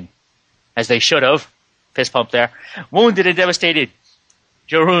fighting, as they should have. Fist pump there. Wounded and devastated,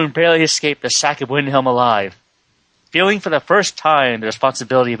 Jorun barely escaped the sack of Windhelm alive. Feeling for the first time the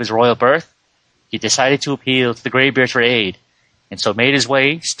responsibility of his royal birth, he decided to appeal to the Greybeards for aid, and so made his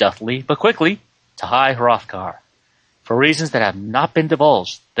way, stealthily but quickly, to High Hrothgar. For reasons that have not been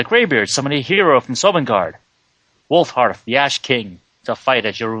divulged, the Greybeards summoned a hero from Sovngarde, Wolfhearth, the Ash King, to fight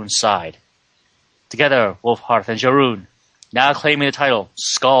at Jorun's side. Together, Wolfhearth and Jorun, now claiming the title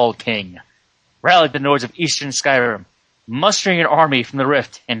Skull King, rallied the Nords of Eastern Skyrim, mustering an army from the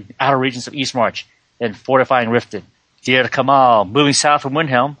Rift and outer regions of Eastmarch, then fortifying Riften. Dir Kamal, moving south from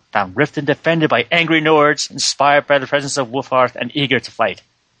Windhelm, found Riften defended by angry Nords, inspired by the presence of Wolfhearth and eager to fight.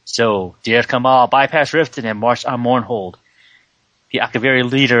 So, Dir Kamal bypassed Riften and marched on Mournhold, the Akaviri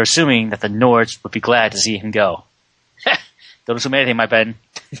leader assuming that the Nords would be glad to see him go. Don't assume anything, my Ben.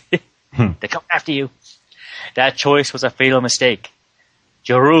 They're coming after you. That choice was a fatal mistake.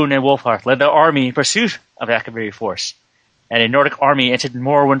 Jorun and Wolfhearth led their army in pursuit of the Akaviri force, and a Nordic army entered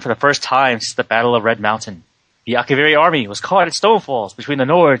Morrowind for the first time since the Battle of Red Mountain. The Akaviri army was caught at Stonefalls between the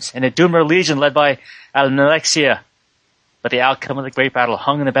Nords and a Doomer legion led by Alnalexia. but the outcome of the great battle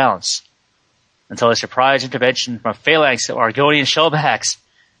hung in the balance until a surprise intervention from a phalanx of Argonian shellbacks,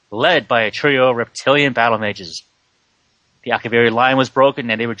 led by a trio of reptilian battle mages. The Akaviri line was broken,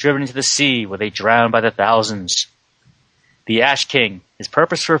 and they were driven into the sea, where they drowned by the thousands. The Ash King, his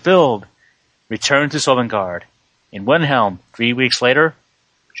purpose fulfilled, returned to Sovngarde. In Wenhelm, 3 weeks later,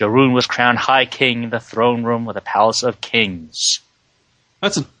 Jorun was crowned High King in the throne room of the Palace of Kings.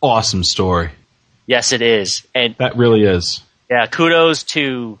 That's an awesome story. Yes, it is. And that really is. Yeah, kudos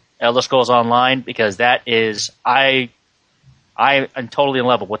to Elder Scrolls Online, because that is, I am totally in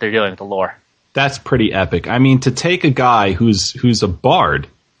love with what they're doing with the lore. That's pretty epic. I mean, to take a guy who's a bard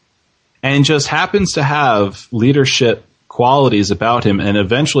and just happens to have leadership qualities about him and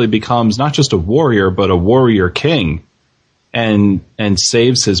eventually becomes not just a warrior, but a warrior king and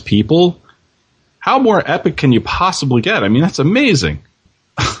saves his people. How more epic can you possibly get? I mean, that's amazing.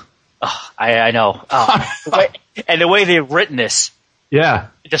 I know. And the way they've written this. Yeah.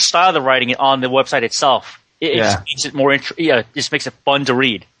 The style of the writing on the website itself. It just makes it more just makes it fun to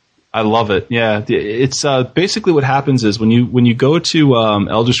read. I love it. Yeah. It's basically what happens is when you go to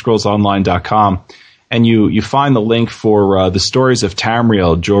ElderScrollsOnline.com and you find the link for the stories of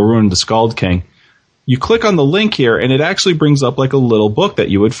Tamriel, Jorun, the Skald King, you click on the link here and it actually brings up like a little book that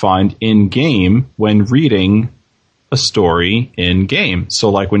you would find in game when reading a story in game. So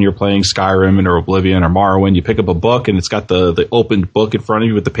like when you're playing Skyrim or Oblivion or Morrowind, you pick up a book and it's got the opened book in front of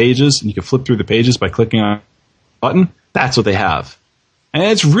you with the pages and you can flip through the pages by clicking on a button. That's what they have. And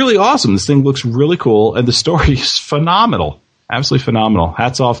it's really awesome. This thing looks really cool and the story is phenomenal. Absolutely phenomenal.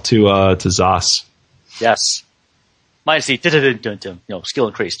 Hats off to Zos. Yes. Minus the skill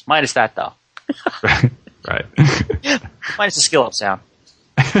increased. Minus that though. Right. Minus the skill up sound.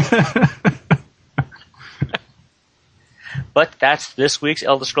 But that's this week's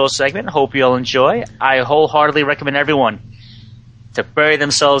Elder Scrolls segment. Hope you all enjoy. I wholeheartedly recommend everyone to bury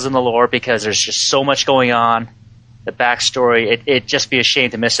themselves in the lore because there's just so much going on. The backstory, it'd just be a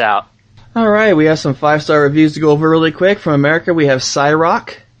shame to miss out. All right, we have some 5-star reviews to go over really quick. From America, we have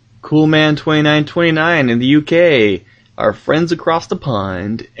Cyrock, Coolman2929 in the UK, our friends across the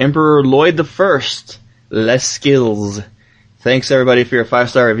pond, Emperor Lloyd I, less skills. Thanks everybody for your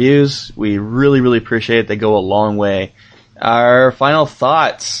 5-star reviews. We really, really appreciate it. They go a long way. Our final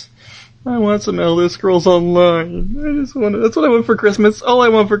thoughts. I want some Elder Scrolls Online. That's what I want for Christmas. All I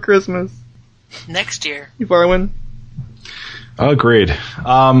want for Christmas. Next year. You Farwin? Agreed.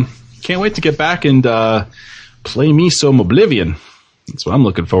 Can't wait to get back and play me some Oblivion. That's what I'm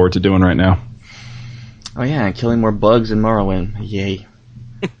looking forward to doing right now. Oh yeah, and killing more bugs in Morrowind. Yay.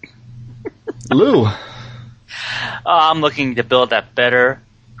 Lou? I'm looking to build that better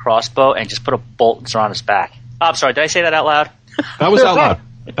crossbow and just put a bolt and surround his back. Oh, I'm sorry, did I say that out loud? That was out loud.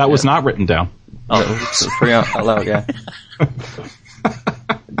 That was not written down. Oh, it was pretty out loud, yeah.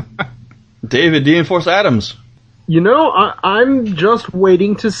 David D-Enforce Adams. You know, I'm just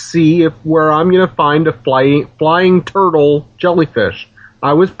waiting to see where I'm going to find a flying turtle jellyfish.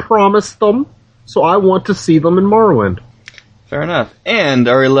 I was promised them, so I want to see them in Morrowind. Fair enough. And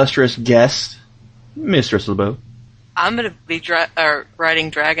our illustrious guest, Mistress LeBeau. I'm going to be riding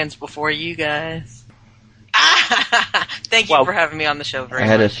dragons before you guys. Thank you for having me on the show very much.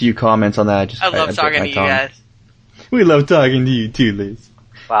 I had a few comments on that. I love talking to you guys. We love talking to you too, Liz.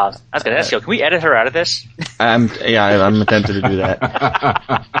 Wow, that's good. Can we edit her out of this? I'm tempted to do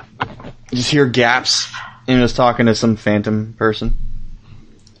that. Just hear gaps and just talking to some phantom person.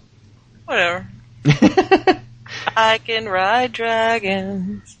 Whatever. I can ride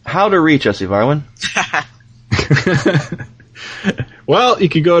dragons. How to reach us, Ivarwin? Well, you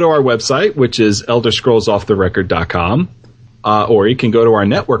can go to our website, which is elderscrollsofftherecord.com, or you can go to our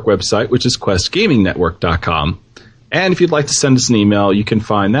network website, which is questgamingnetwork.com. And if you'd like to send us an email, you can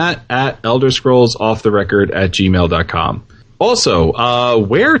find that at elderscrollsofftherecord@gmail.com. Also,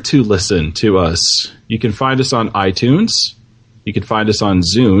 where to listen to us? You can find us on iTunes, you can find us on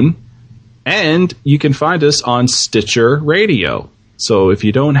Zune, and you can find us on Stitcher Radio. So if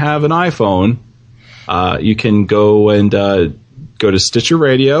you don't have an iPhone, you can go to Stitcher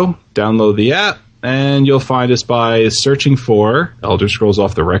Radio, download the app, and you'll find us by searching for Elder Scrolls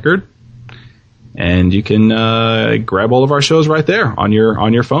Off the Record. And you can grab all of our shows right there on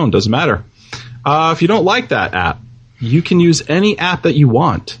your phone. Doesn't matter. If you don't like that app, you can use any app that you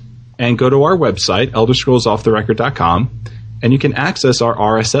want and go to our website, elderscrollsofftherecord.com, and you can access our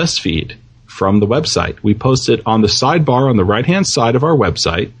RSS feed from the website. We post it on the sidebar on the right-hand side of our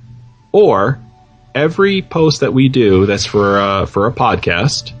website, or every post that we do that's for a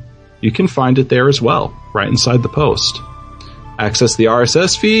podcast, you can find it there as well, right inside the post. Access the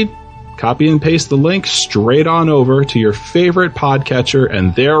RSS feed, Copy and paste the link straight on over to your favorite podcatcher,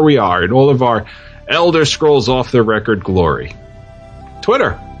 and there we are in all of our Elder Scrolls Off the Record glory.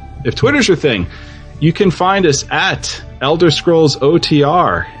 Twitter. If Twitter's your thing, you can find us at Elder Scrolls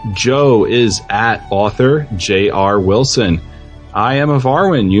OTR. Joe is at author J.R. Wilson. I am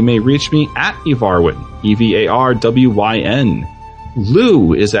Evarwyn. You may reach me at Evarwyn, EVARWYN.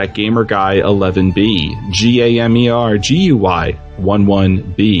 Lou is at GamerGuy11B,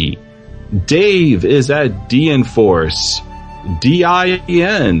 GamerGuy11B. Dave is at DINForce,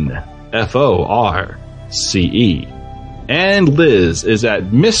 DINFORCE. And Liz is at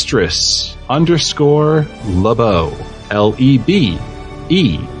Mistress_Lebeau,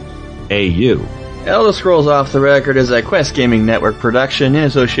 LEBEAU. Elder Scrolls Off the Record is a Quest Gaming Network production in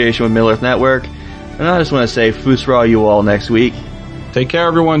association with Middle-earth Network. And I just want to say foos for all you all next week. Take care,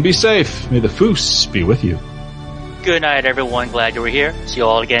 everyone. Be safe. May the foos be with you. Good night, everyone. Glad you were here. See you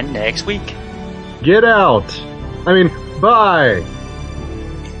all again next week. Get out. Bye.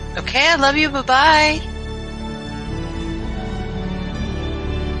 Okay, I love you. Bye-bye.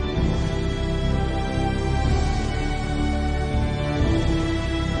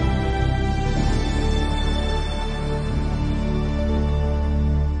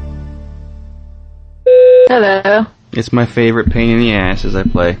 Hello. It's my favorite pain in the ass as I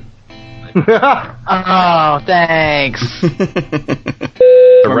play. Oh, thanks. A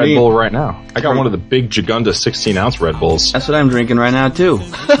Red Bull right now. I got one of the big Jagunda 16-ounce Red Bulls. That's what I'm drinking right now, too.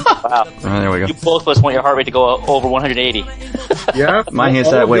 Wow. There we go. You both of us want your heart rate to go over 180. Yeah? Mine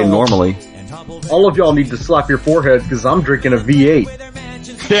hits that way normally. All of y'all need to slap your foreheads because I'm drinking a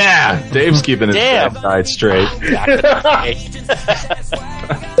V8. Yeah! Dave's keeping his side straight.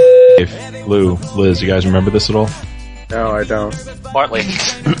 Lou, Liz, you guys remember this at all? No, I don't. Partly.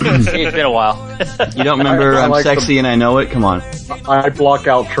 It's been a while. You don't remember I'm sexy and I know it? Come on. I block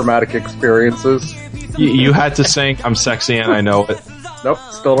out traumatic experiences. You had to sing I'm sexy and I know it. Nope,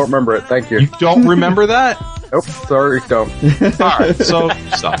 still don't remember it. Thank you. You don't remember that? Nope, sorry, don't. Alright, so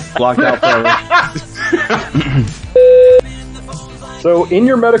stop. Blocked out forever. So, in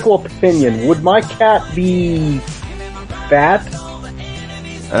your medical opinion, would my cat be fat?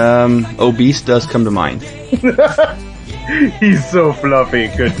 Obese does come to mind. He's so fluffy,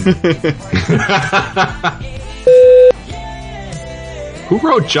 Who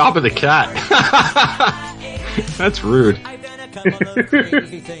wrote Jabba the Cat? That's rude.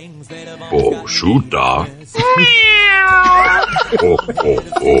 Oh, shoot, dog.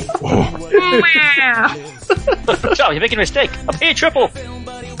 John, you're making a mistake. I'm paying triple.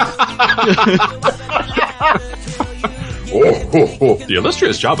 The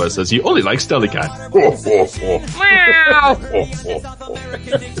illustrious Jabba says he only likes Deli Cat.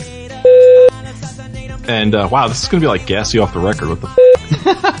 And, wow, this is gonna be like Gassy Off the Record. What the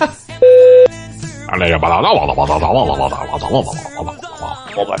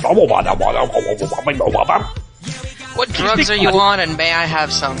What drugs are you on, and may I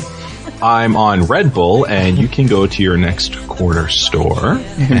have some? I'm on Red Bull, and you can go to your next corner store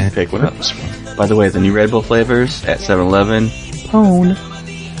and pick one up. By the way, the new Red Bull flavors at 7-Eleven. Pwn.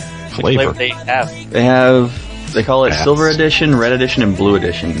 Flavor. They call it Silver Edition, Red Edition, and Blue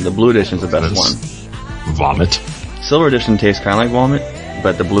Edition. The Blue Edition is the best one. Vomit. Silver Edition tastes kind of like vomit,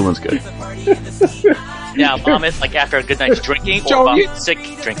 but the blue one's good. Yeah, vomit like after a good night's drinking, Joe, or vomit sick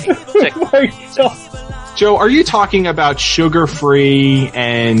drinking. Sick. Joe, are you talking about sugar-free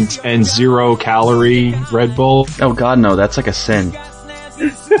and 0-calorie Red Bull? Oh God, no! That's like a sin.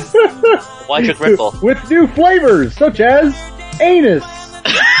 Why drink Red Bull? With new flavors, such as anus.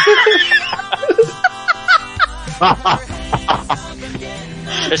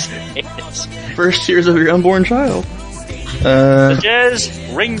 First years of your unborn child. Such as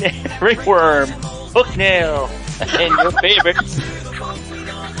ringworm, hook nail, and your favorite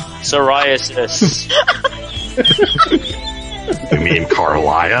psoriasis. You mean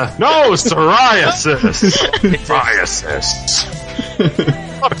Carlia? No, psoriasis! Psoriasis.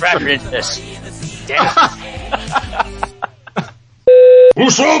 What rapper is this? Damn.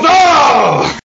 Usolda!